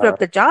didn't want to screw up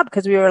the job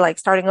because we were like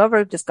starting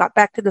over, just got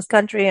back to this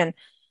country and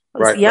I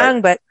was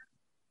young, but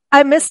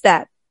I missed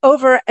that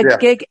over a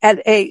gig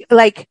at a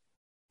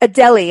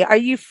deli. Are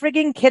you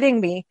frigging kidding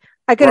me?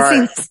 I could have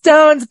seen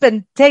Stones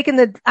been taking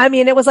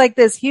it was like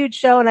this huge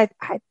show. And I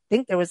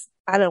think there was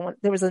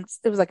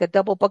like a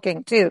double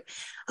booking too.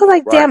 I was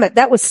like, damn it,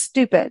 that was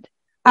stupid.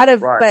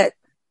 But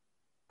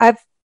I've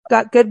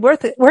got good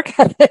work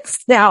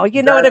ethics now.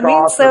 You know what I mean?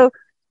 Awesome. So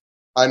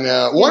I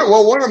know.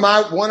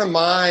 One of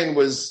mine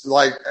was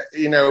like,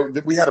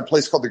 we had a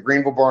place called the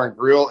Greenville Bar and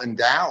Grill in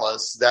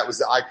Dallas. That was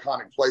the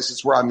iconic place.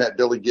 It's where I met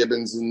Billy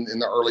Gibbons in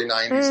the early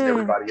 90s and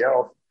everybody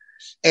else.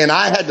 And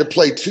I had to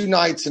play 2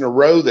 nights in a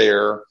row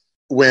there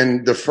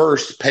when the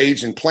first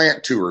Page and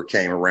Plant tour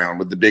came around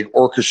with the big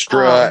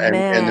orchestra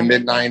and the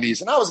mid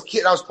 90s. And I was a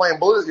kid, I was playing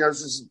blues, this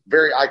is a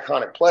very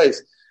iconic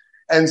place.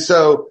 And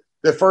so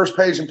the first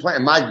Page and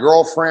Plant, my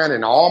girlfriend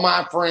and all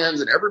my friends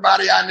and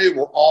everybody I knew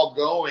were all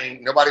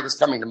going. Nobody was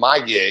coming to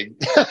my gig.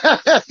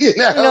 They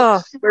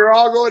were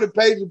all going to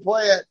Page and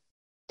Plant.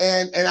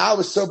 And I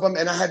was so bummed,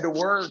 and I had to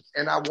work,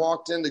 and I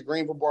walked in the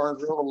Greenville Bar and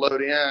Grill to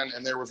load in,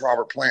 and there was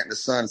Robert Plant and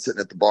his son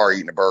sitting at the bar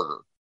eating a burger.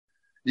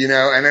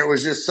 And it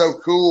was just so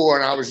cool.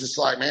 And I was just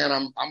like, man,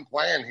 I'm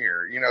playing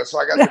here, so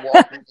I got to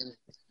walk in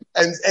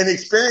and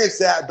experience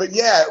that. But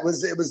yeah, it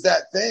was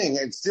that thing.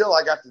 And still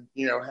I got to,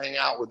 hang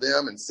out with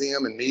them and see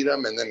them and meet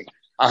them. And then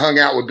I hung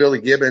out with Billy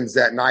Gibbons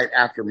that night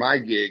after my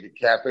gig at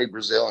Cafe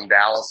Brazil in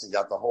Dallas and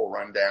got the whole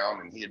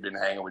rundown. And he had been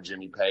hanging with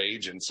Jimmy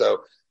Page. And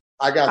so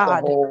I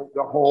got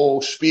the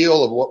whole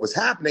spiel of what was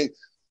happening.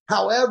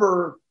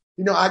 However,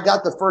 I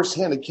got the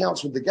firsthand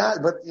accounts with the guy,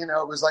 but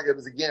it was like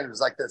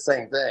that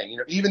same thing.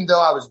 Even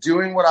though I was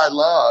doing what I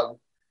loved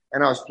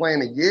and I was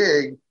playing a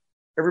gig,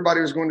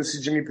 everybody was going to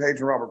see Jimmy Page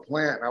and Robert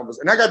Plant.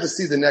 And I got to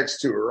see the next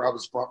tour. I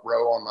was front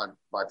row on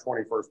my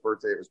 21st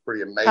birthday. It was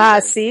pretty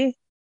amazing. See,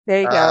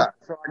 there you go.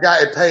 So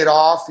it paid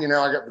off. I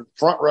got the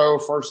front row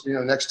first,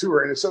 next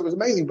tour. And so it was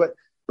amazing, but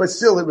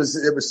still, it was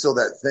still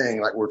that thing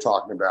like we're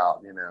talking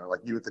about, like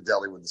you at the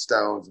deli with the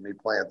Stones and me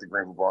playing at the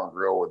Greenville Bar and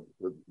Grill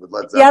with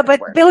Led Zeppelin. Yeah,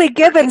 but Billy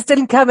Gibbons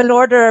didn't come and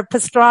order a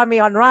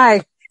pastrami on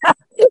rye. That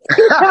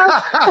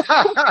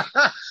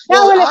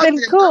would have been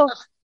cool.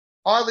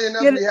 Oddly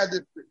enough, we had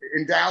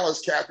in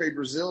Dallas, Cafe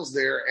Brazil's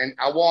there, and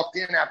I walked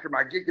in after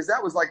my gig because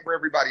that was like where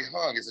everybody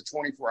hung. It's a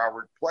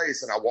 24-hour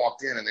place, and I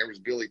walked in, and there was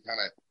Billy kind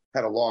of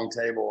had a long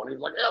table, and he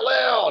was like,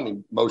 LL, and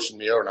he motioned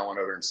me over, and I went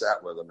over there and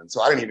sat with him. And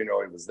so I didn't even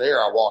know he was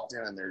there. I walked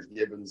in, and there's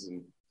Gibbons,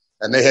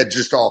 and they had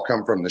just all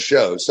come from the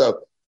show.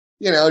 So,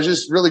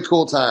 just really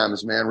cool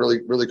times, man,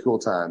 really, really cool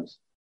times.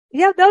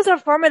 Yeah, those are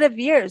formative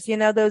years,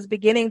 those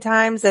beginning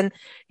times. And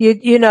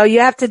you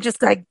have to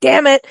just like,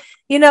 damn it.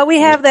 We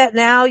have that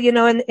now,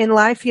 in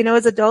life,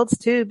 as adults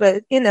too,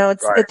 but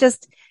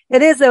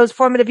it is those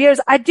formative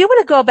years. I do want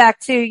to go back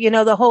to,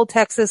 the whole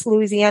Texas,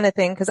 Louisiana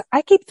thing, because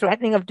I keep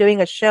threatening of doing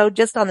a show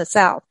just on the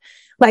South,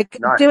 like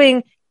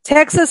doing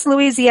Texas,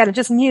 Louisiana,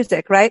 just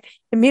music, right?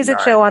 A music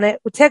show on it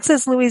with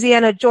Texas,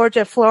 Louisiana,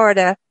 Georgia,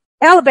 Florida.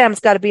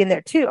 Alabama's got to be in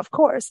there too, of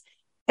course.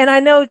 And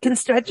I know it can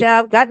stretch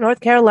out, got North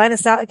Carolina,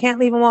 South, I can't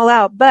leave them all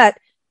out, but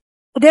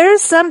there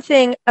is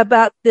something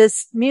about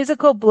this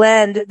musical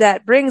blend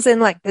that brings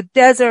in like the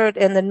desert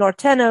and the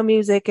Norteno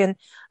music. And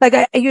like,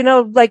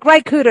 like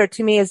Ry Cooder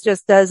to me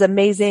does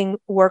amazing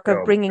work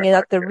of bringing in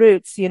up the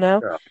roots,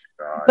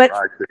 but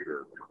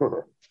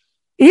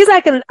he's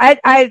like,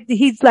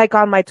 he's like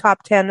on my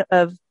top 10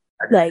 of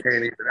I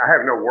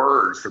have no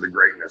words for the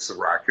greatness of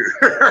Ry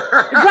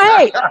Cooder.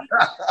 Right.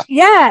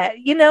 Yeah.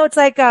 It's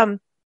like,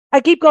 I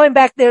keep going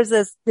back. There's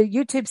the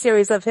YouTube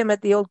series of him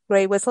at the old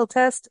Gray Whistle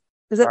Test.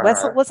 Is it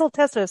whistle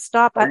test or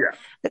stop?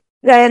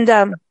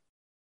 And,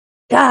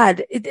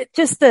 God,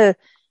 just the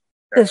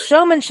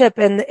showmanship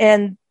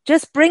and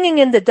just bringing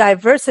in the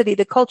diversity,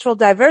 the cultural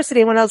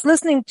diversity. And when I was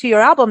listening to your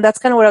album, that's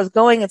kind of where I was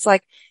going. It's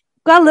like,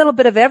 got a little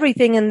bit of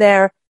everything in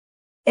there.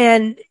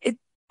 And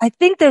I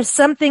think there's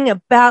something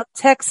about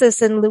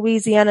Texas and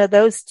Louisiana,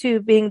 those two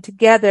being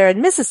together,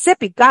 and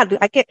Mississippi. God,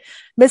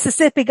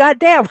 Mississippi,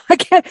 goddamn, I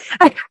can't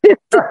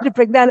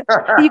bring that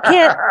up. You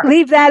can't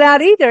leave that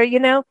out either,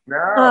 No.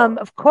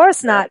 Of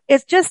course not.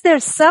 It's just,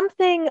 there's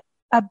something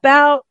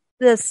about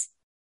this,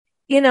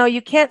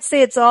 you can't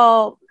say it's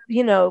all,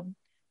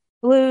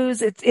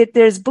 blues.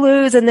 There's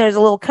blues and there's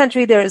a little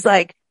country. There's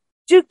like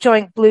juke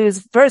joint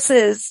blues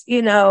versus, I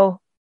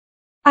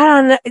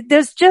don't know.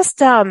 There's just,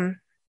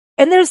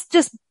 and there's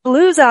just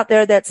blues out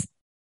there that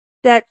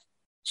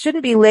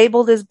shouldn't be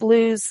labeled as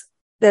blues.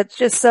 That's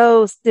just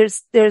so,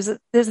 there's a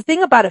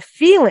thing about a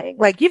feeling,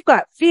 like you've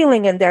got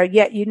feeling in there,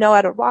 yet you know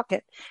how to rock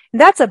it.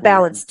 And that's a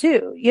balance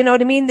too. You know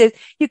what I mean?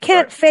 You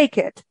can't fake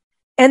it.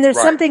 And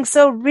there's something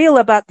so real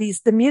about the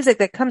music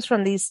that comes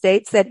from these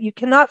states that you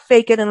cannot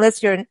fake it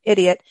unless you're an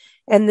idiot.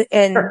 And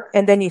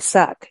then you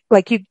suck.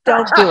 Like you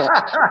don't do it.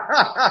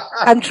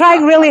 I'm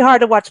trying really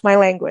hard to watch my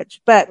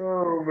language, but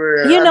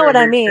you know what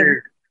I mean.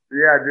 Too.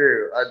 Yeah, I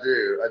do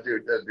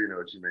know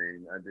what you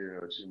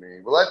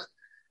mean. Well,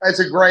 it's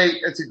a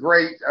great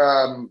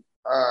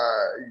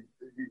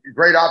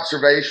great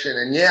observation.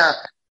 And yeah,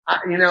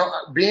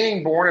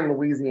 being born in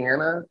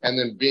Louisiana and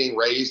then being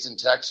raised in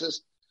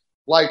Texas,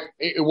 like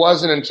it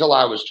wasn't until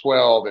I was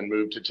 12 and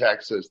moved to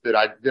Texas that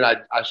I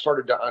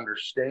started to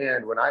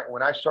understand when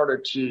I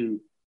started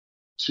to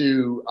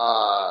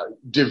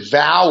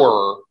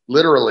devour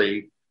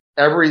literally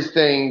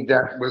everything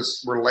that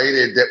was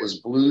related, that was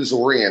blues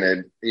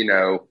oriented,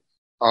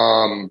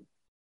 I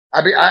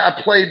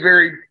played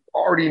very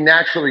already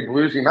naturally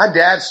bluesy. My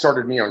dad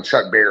started me on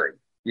Chuck Berry.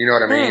 You know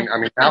what I mean? I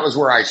mean, that was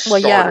where I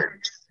started. Well, yeah.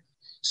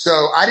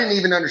 So I didn't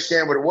even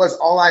understand what it was.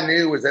 All I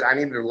knew was that I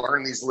needed to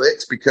learn these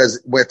licks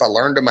because if I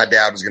learned them, my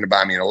dad was going to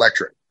buy me an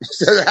electric.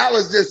 So that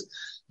was the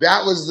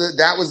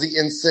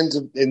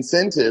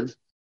incentive,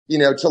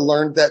 to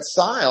learn that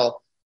style.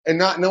 And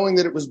not knowing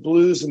that it was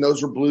blues and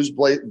those were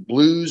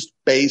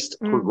blues-based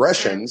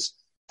progressions.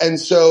 And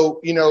so,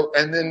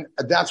 and then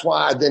that's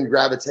why I then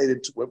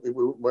gravitated to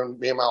when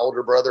me and my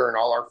older brother and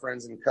all our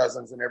friends and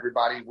cousins and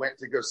everybody went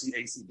to go see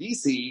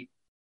AC/DC.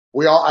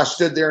 I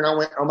stood there and I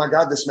went, oh my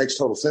God, this makes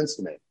total sense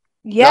to me.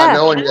 Yeah. Not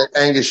knowing that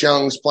Angus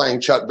Young's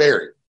playing Chuck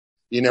Berry,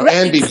 and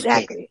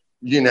exactly.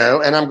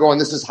 And I'm going,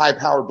 this is high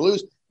powered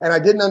blues. And I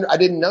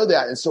didn't know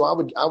that. And so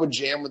I would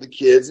jam with the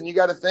kids, and you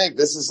got to think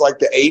this is like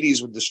the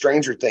 80s with the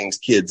Stranger Things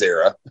kids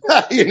era,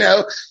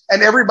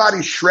 and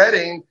everybody's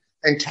shredding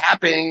and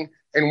tapping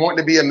and wanting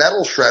to be a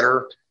metal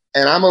shredder.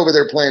 And I'm over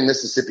there playing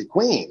Mississippi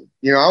Queen.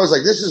 I was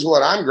like, this is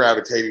what I'm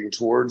gravitating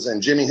towards,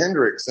 and Jimi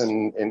Hendrix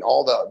and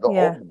all the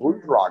old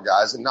blues rock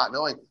guys, and not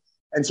knowing.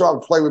 And so I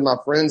would play with my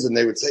friends and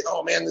they would say,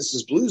 oh man, this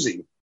is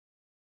bluesy.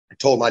 I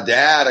told my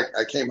dad,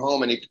 I came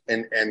home and he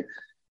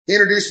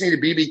introduced me to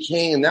BB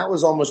King, and that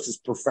was almost as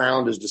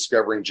profound as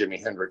discovering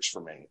Jimi Hendrix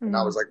for me. And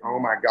I was like, oh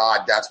my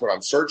God, that's what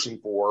I'm searching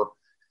for.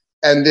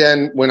 And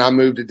then when I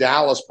moved to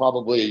Dallas,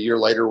 probably a year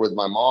later with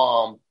my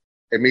mom,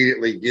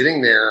 immediately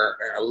getting there,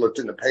 I looked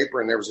in the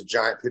paper and there was a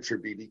giant picture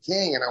of BB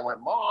King. And I went,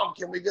 Mom,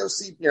 can we go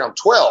see, I'm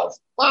 12.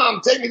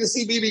 Mom, take me to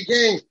see BB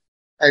King.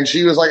 And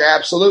she was like,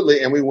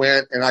 absolutely. And we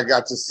went and I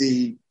got to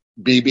see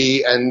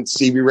BB and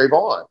Stevie Ray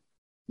Vaughan,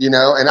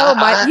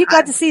 and you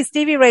got to see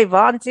Stevie Ray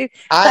Vaughan too.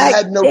 I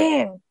had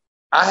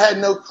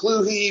no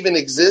clue he even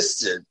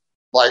existed.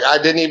 Like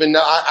I didn't even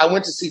know. I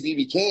went to see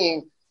BB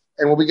King.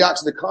 And when we got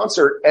to the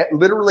concert,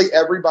 literally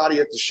everybody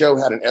at the show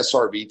had an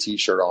SRV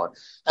t-shirt on.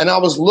 And I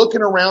was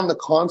looking around the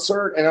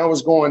concert and I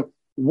was going,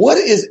 what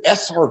is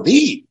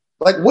SRV?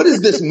 Like, what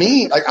does this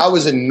mean? Like, I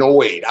was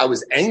annoyed. I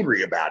was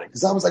angry about it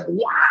because I was like,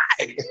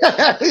 why?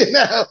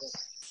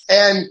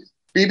 And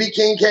BB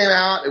King came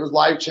out. It was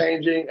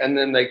life-changing. And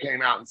then they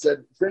came out and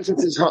said, since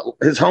it's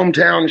his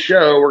hometown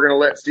show, we're going to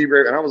let Stevie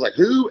Ray. And I was like,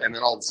 who? And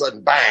then all of a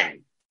sudden,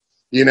 bang,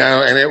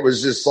 and it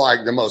was just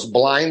like the most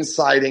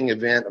blindsiding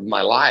event of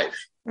my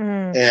life.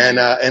 And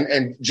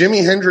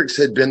Jimi Hendrix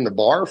had been the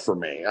bar for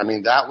me. I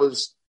mean,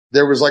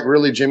 there was like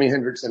really Jimi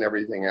Hendrix and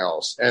everything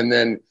else. And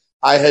then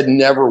I had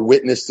never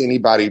witnessed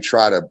anybody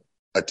try to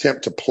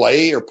attempt to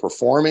play or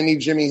perform any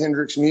Jimi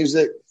Hendrix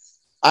music.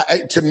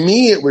 To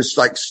me, it was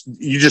like,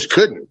 you just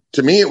couldn't.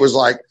 To me, it was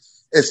like,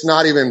 it's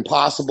not even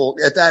possible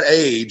at that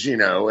age,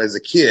 as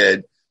a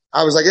kid.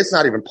 I was like, it's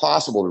not even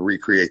possible to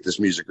recreate this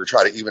music or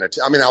try to even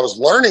I mean, I was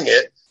learning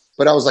it,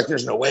 but I was like,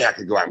 there's no way I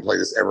could go out and play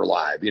this ever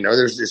live.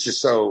 It's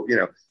just so,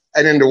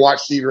 and then to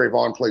watch Stevie Ray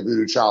Vaughan play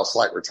Voodoo Child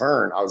Slight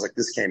Return, I was like,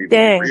 this can't even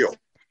be real.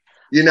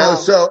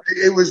 So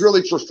it was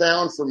really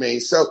profound for me.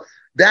 So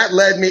that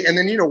led me. And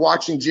then,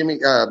 watching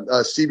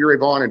Stevie Ray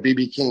Vaughan and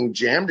BB King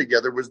jam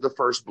together was the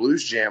first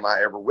blues jam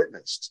I ever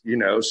witnessed,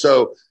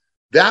 so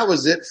that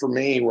was it for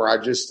me where I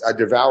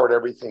devoured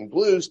everything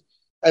blues.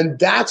 And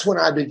that's when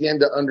I began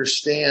to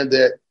understand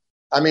that.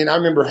 I mean, I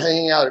remember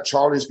hanging out at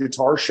Charlie's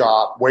guitar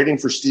shop, waiting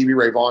for Stevie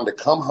Ray Vaughan to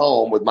come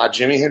home with my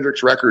Jimi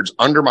Hendrix records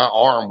under my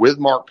arm with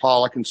Mark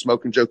Pollock and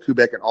Smoking Joe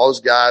Kubek and all those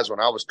guys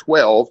when I was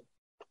 12.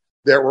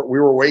 We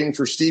were waiting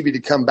for Stevie to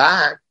come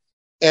back.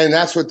 And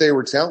that's what they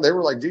were telling. They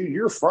were like, dude,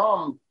 you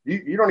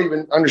don't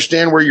even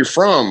understand where you're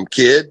from,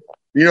 kid.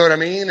 You know what I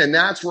mean? And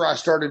that's where I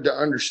started to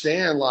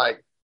understand,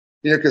 like,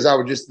 because I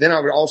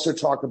would also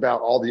talk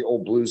about all the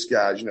old blues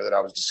guys, that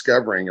I was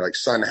discovering, like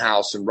Son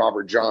House and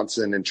Robert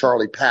Johnson and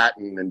Charlie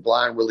Patton and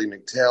Blind Willie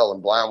McTell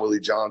and Blind Willie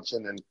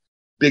Johnson and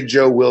Big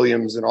Joe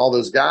Williams and all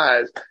those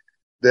guys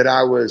that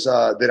I was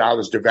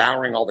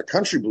devouring all the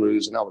country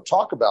blues. And I would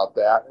talk about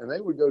that and they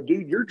would go,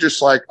 dude, you're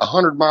just like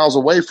 100 miles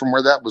away from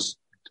where that was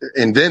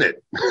invented.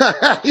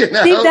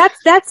 See,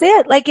 that's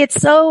it. Like, it's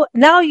so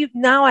now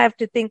I have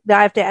to think that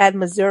I have to add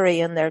Missouri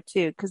in there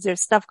too, because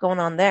there's stuff going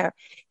on there.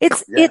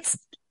 It's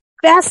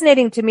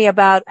fascinating to me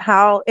about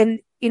how, and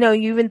you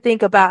even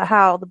think about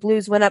how the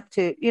blues went up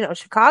to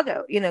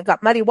Chicago,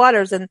 got Muddy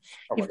Waters, and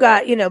you've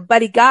got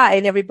Buddy Guy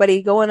and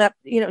everybody going up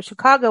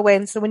Chicago way.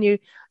 And so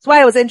that's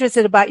why I was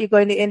interested about you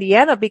going to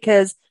Indiana,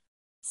 because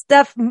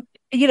stuff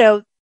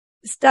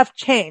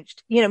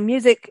changed.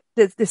 Music,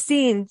 the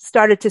scene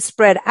started to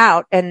spread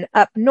out and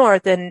up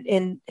north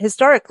and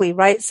historically,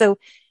 right? So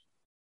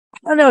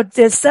I don't know,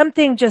 there's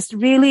something just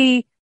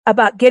really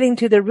about getting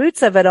to the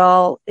roots of it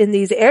all in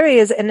these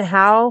areas and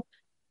how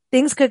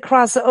things could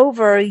cross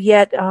over,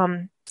 yet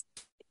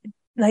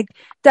like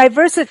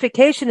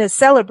diversification is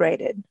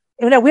celebrated.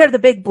 We are the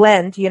big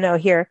blend,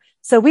 here.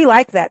 So we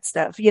like that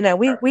stuff.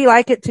 We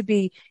like it to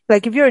be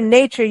like, if you're in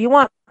nature, you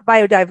want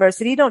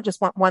biodiversity. You don't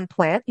just want one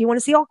plant. You want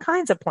to see all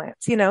kinds of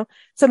plants,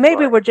 So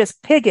maybe we're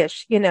just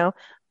piggish,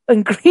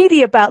 and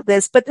greedy about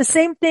this. But the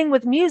same thing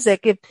with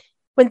music.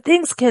 When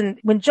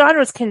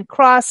genres can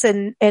cross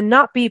and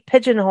not be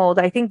pigeonholed,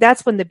 I think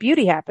that's when the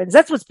beauty happens.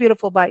 That's what's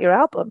beautiful about your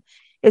album,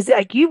 is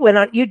like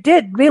you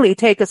did really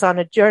take us on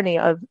a journey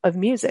of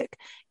music,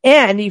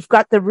 and you've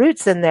got the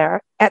roots in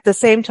there at the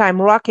same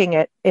time, rocking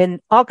it in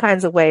all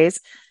kinds of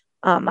ways.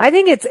 I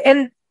think it's,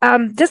 and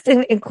just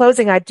in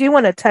closing, I do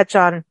want to touch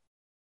on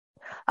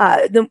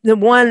the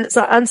one,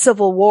 so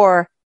Uncivil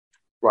War.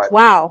 Right.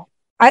 Wow.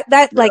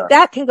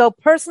 That can go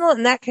personal,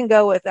 and that can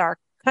go with our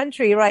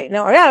country right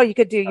now. Or you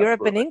could do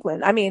Europe and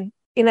England. I mean,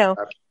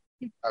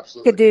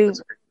 absolutely. Could do.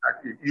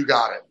 You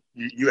got it.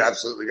 You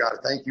absolutely got it.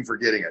 Thank you for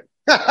getting it.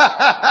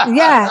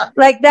 Yeah,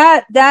 like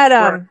that.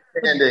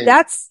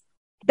 That's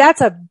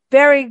a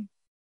very,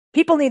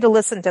 people need to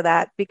listen to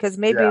that, because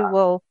maybe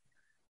we'll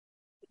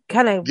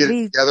kind of get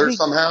it together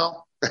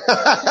somehow.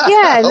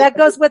 Yeah, and that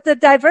goes with the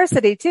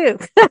diversity too.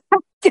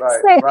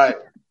 Right.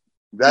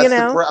 That's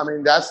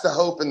that's the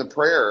hope and the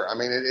prayer. I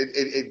mean,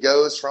 it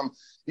goes from,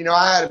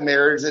 I had a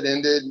marriage that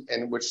ended,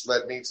 and which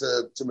led me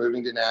to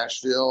moving to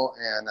Nashville,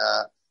 and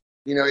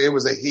it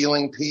was a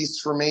healing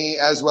piece for me,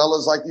 as well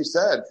as, like you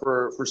said,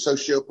 for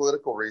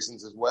socio-political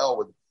reasons as well,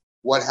 with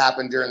what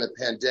happened during the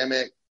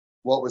pandemic,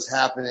 what was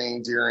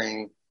happening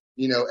during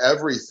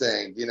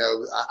everything.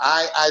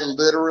 I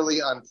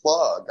literally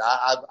unplugged.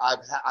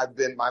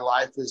 My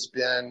life has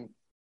been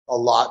a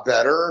lot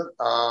better,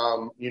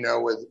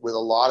 with a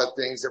lot of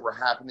things that were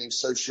happening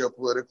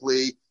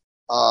sociopolitically,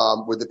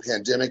 with the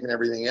pandemic and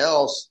everything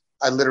else.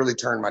 I literally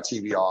turned my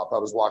TV off. I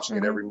was watching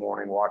it every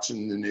morning,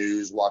 watching the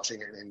news,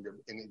 watching it, and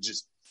it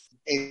just,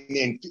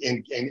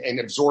 and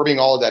absorbing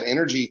all of that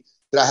energy,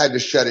 that I had to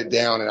shut it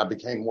down, and I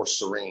became more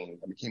serene.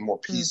 I became more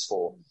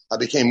peaceful. I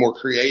became more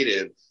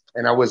creative.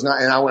 And I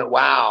went,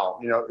 wow,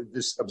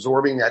 just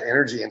absorbing that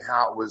energy and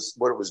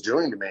what it was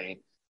doing to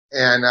me.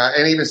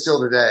 And even still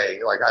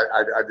today, like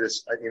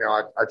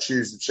I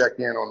choose to check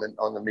in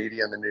on the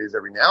media and the news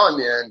every now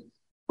and then.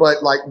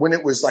 But like when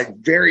it was like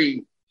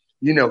very,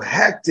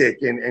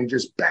 hectic and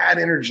just bad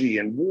energy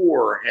and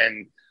war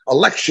and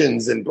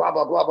elections and blah,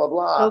 blah, blah, blah,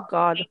 blah. Oh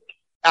God.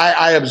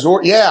 I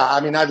absorbed. Yeah. I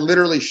mean, I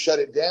literally shut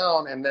it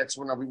down, and that's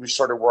when we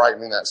started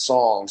writing that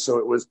song.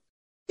 So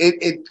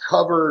it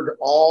covered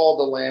all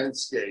the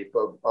landscape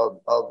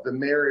of the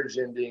marriage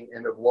ending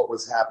and of what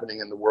was happening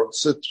in the world.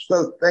 So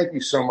thank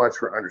you so much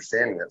for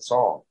understanding that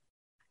song.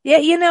 Yeah.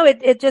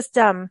 It just,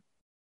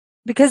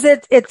 because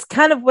it's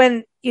kind of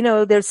when,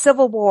 there's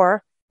civil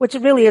war, which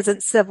really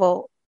isn't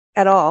civil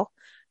at all.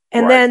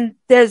 And then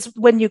there's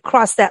when you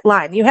cross that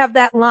line, you have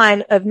that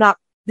line of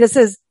this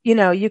is,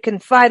 you can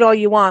fight all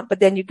you want, but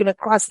then you're going to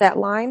cross that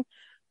line,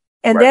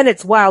 and then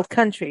it's wild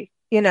country.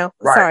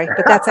 Sorry,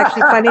 but that's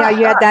actually funny how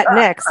you had that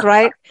next,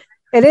 right?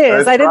 It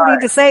is. I didn't mean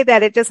to say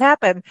that. It just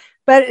happened.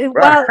 But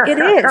well, it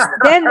is.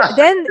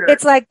 Then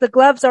it's like the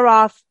gloves are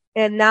off,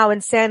 and now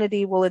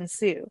insanity will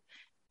ensue.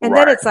 And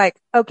then it's like,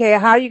 okay,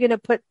 how are you going to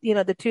put,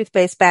 the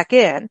toothpaste back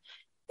in?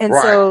 And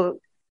so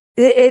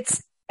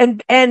it's,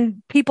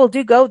 and people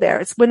do go there.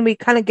 It's when we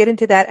kind of get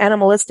into that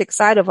animalistic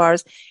side of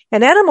ours,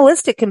 and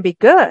animalistic can be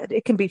good.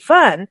 It can be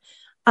fun.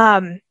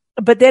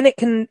 But then it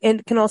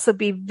can also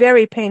be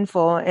very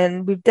painful.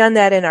 And we've done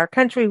that in our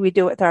country. We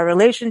do it with our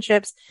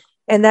relationships,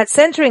 and that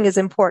centering is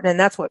important. And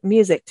that's what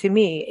music to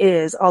me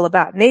is all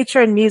about.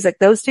 Nature and music,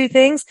 those two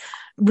things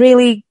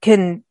really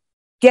can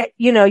get,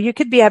 you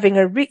could be having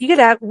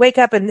wake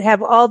up and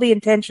have all the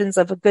intentions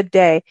of a good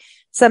day.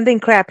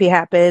 Something crappy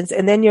happens,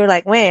 and then you're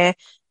like, wah,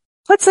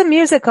 put some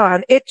music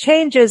on. It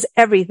changes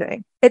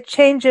everything. It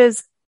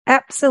changes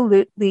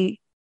absolutely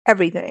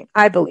everything,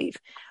 I believe.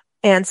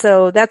 And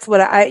so that's what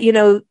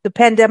the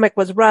pandemic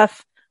was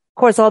rough. Of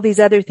course, all these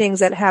other things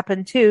that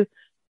happened too.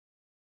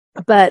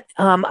 But,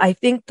 I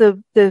think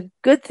the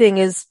good thing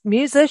is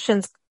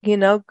musicians,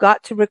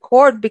 got to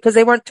record because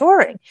they weren't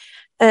touring.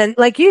 And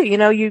like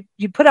you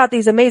put out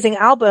these amazing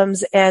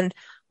albums, and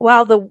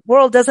while the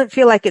world doesn't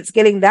feel like it's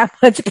getting that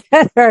much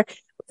better,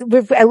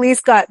 we've at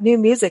least got new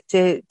music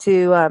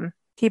to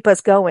keep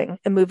us going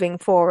and moving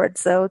forward.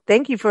 So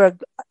thank you for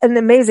an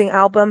amazing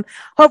album.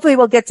 Hopefully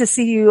we'll get to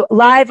see you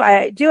live.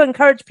 I do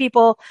encourage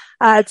people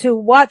to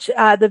watch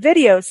the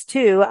videos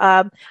too.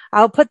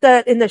 I'll put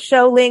that in the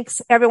show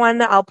links,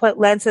 everyone. I'll put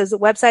Lance's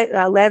website,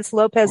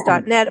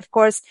 lancelopez.net. Of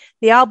course,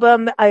 the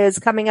album is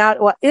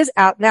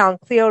out now on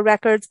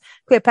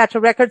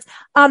Cleopatra Records.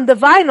 The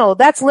vinyl,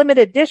 that's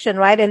limited edition,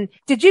 right? And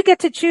did you get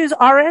to choose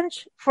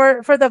orange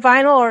for the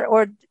vinyl,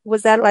 or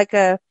was that like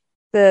the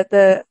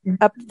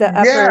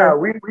upper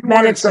we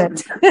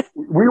management?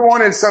 We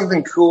wanted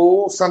something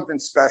cool, something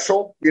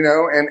special,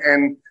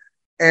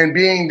 and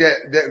being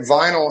that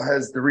vinyl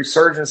has the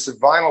resurgence of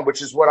vinyl,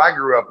 which is what I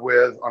grew up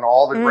with on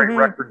all the great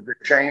records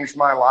that changed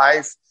my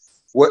life.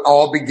 What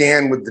all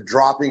began with the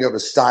dropping of a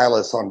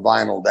stylus on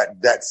vinyl,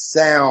 that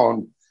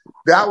sound,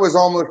 that was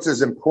almost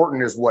as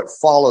important as what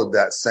followed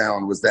that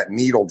sound, was that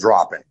needle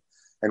dropping.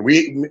 And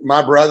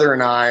my brother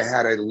and I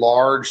had a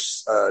large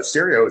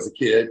stereo as a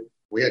kid.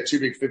 We had two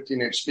big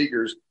 15-inch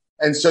speakers.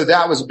 And so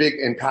that was a big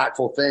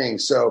impactful thing.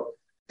 So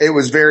it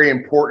was very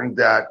important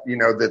that,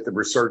 that the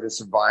resurgence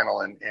of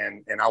vinyl,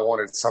 and I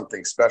wanted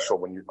something special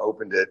when you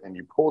opened it and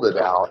you pulled it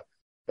out.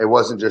 It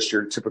wasn't just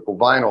your typical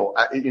vinyl.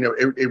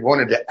 It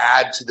wanted to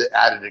add to the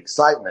added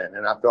excitement.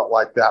 And I felt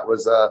like that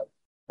was a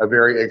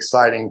very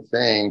exciting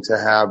thing to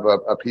have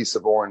a piece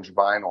of orange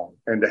vinyl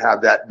and to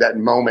have that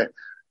moment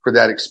for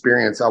that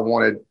experience. I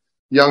wanted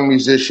young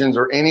musicians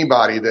or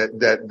anybody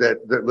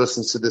that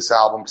listens to this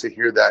album to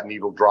hear that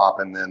needle drop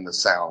and then the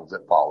sounds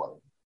that follow.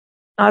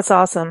 That's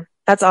awesome.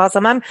 That's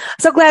awesome. I'm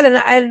so glad.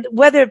 And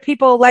whether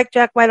people like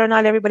Jack White or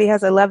not, everybody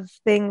has a love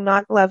thing,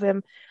 not love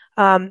him.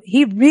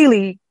 He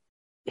really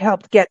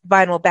helped get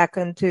vinyl back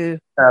into.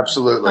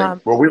 Absolutely.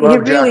 Well, we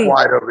love Jack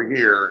White over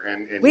here,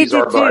 and he's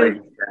our buddy.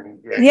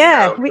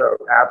 So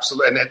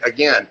absolutely. And then,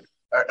 again,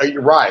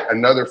 you're right.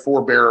 Another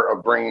forebearer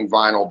of bringing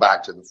vinyl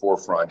back to the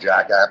forefront.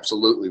 Jack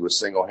absolutely was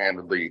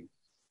single-handedly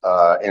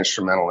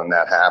instrumental in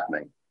that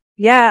happening.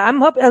 Yeah, I'm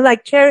hoping,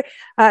 like Cherry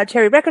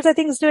Records, I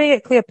think, is doing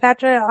it.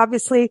 Cleopatra,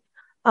 obviously,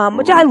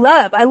 which I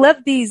love. I love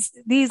these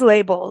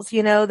labels.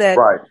 That.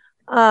 Right.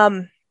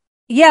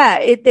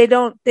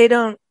 They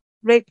don't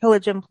rape,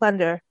 pillage, and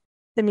plunder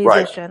the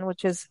musician,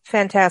 which is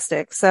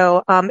fantastic.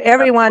 So,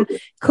 everyone,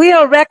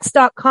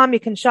 CleoRex.com, you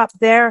can shop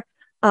there.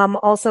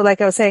 Also,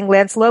 like I was saying,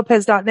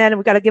 lancelopez.net. And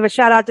we've got to give a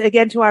shout out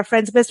again to our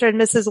friends, Mr. and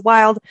Mrs.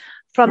 Wild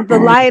from the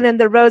Lion and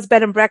the Rose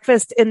Bed and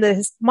Breakfast in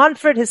the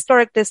Montford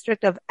Historic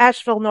District of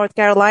Asheville, North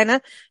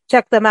Carolina.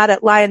 Check them out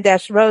at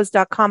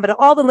lion-rose.com. But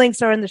all the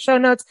links are in the show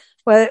notes,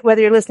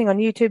 whether you're listening on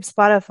YouTube,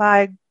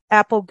 Spotify,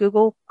 Apple,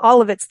 Google,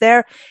 all of it's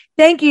there.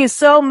 Thank you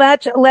so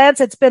much,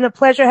 Lance. It's been a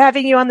pleasure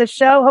having you on the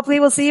show. Hopefully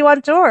we'll see you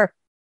on tour.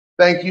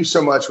 Thank you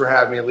so much for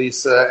having me,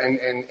 Lisa, and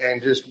I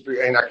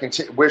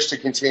wish to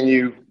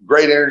continue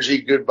great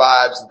energy, good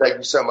vibes. And thank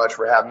you so much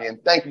for having me,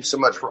 and thank you so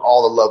much for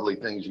all the lovely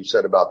things you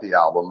said about the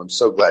album. I'm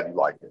so glad you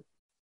liked it.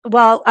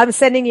 Well, I'm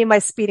sending you my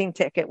speeding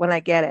ticket when I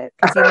get it,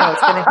 because you know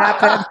it's going to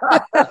happen.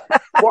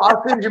 Well,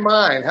 I'll send you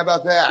mine. How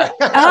about that?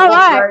 All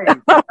right.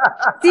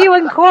 See you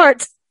in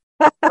court.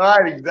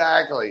 Right,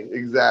 exactly.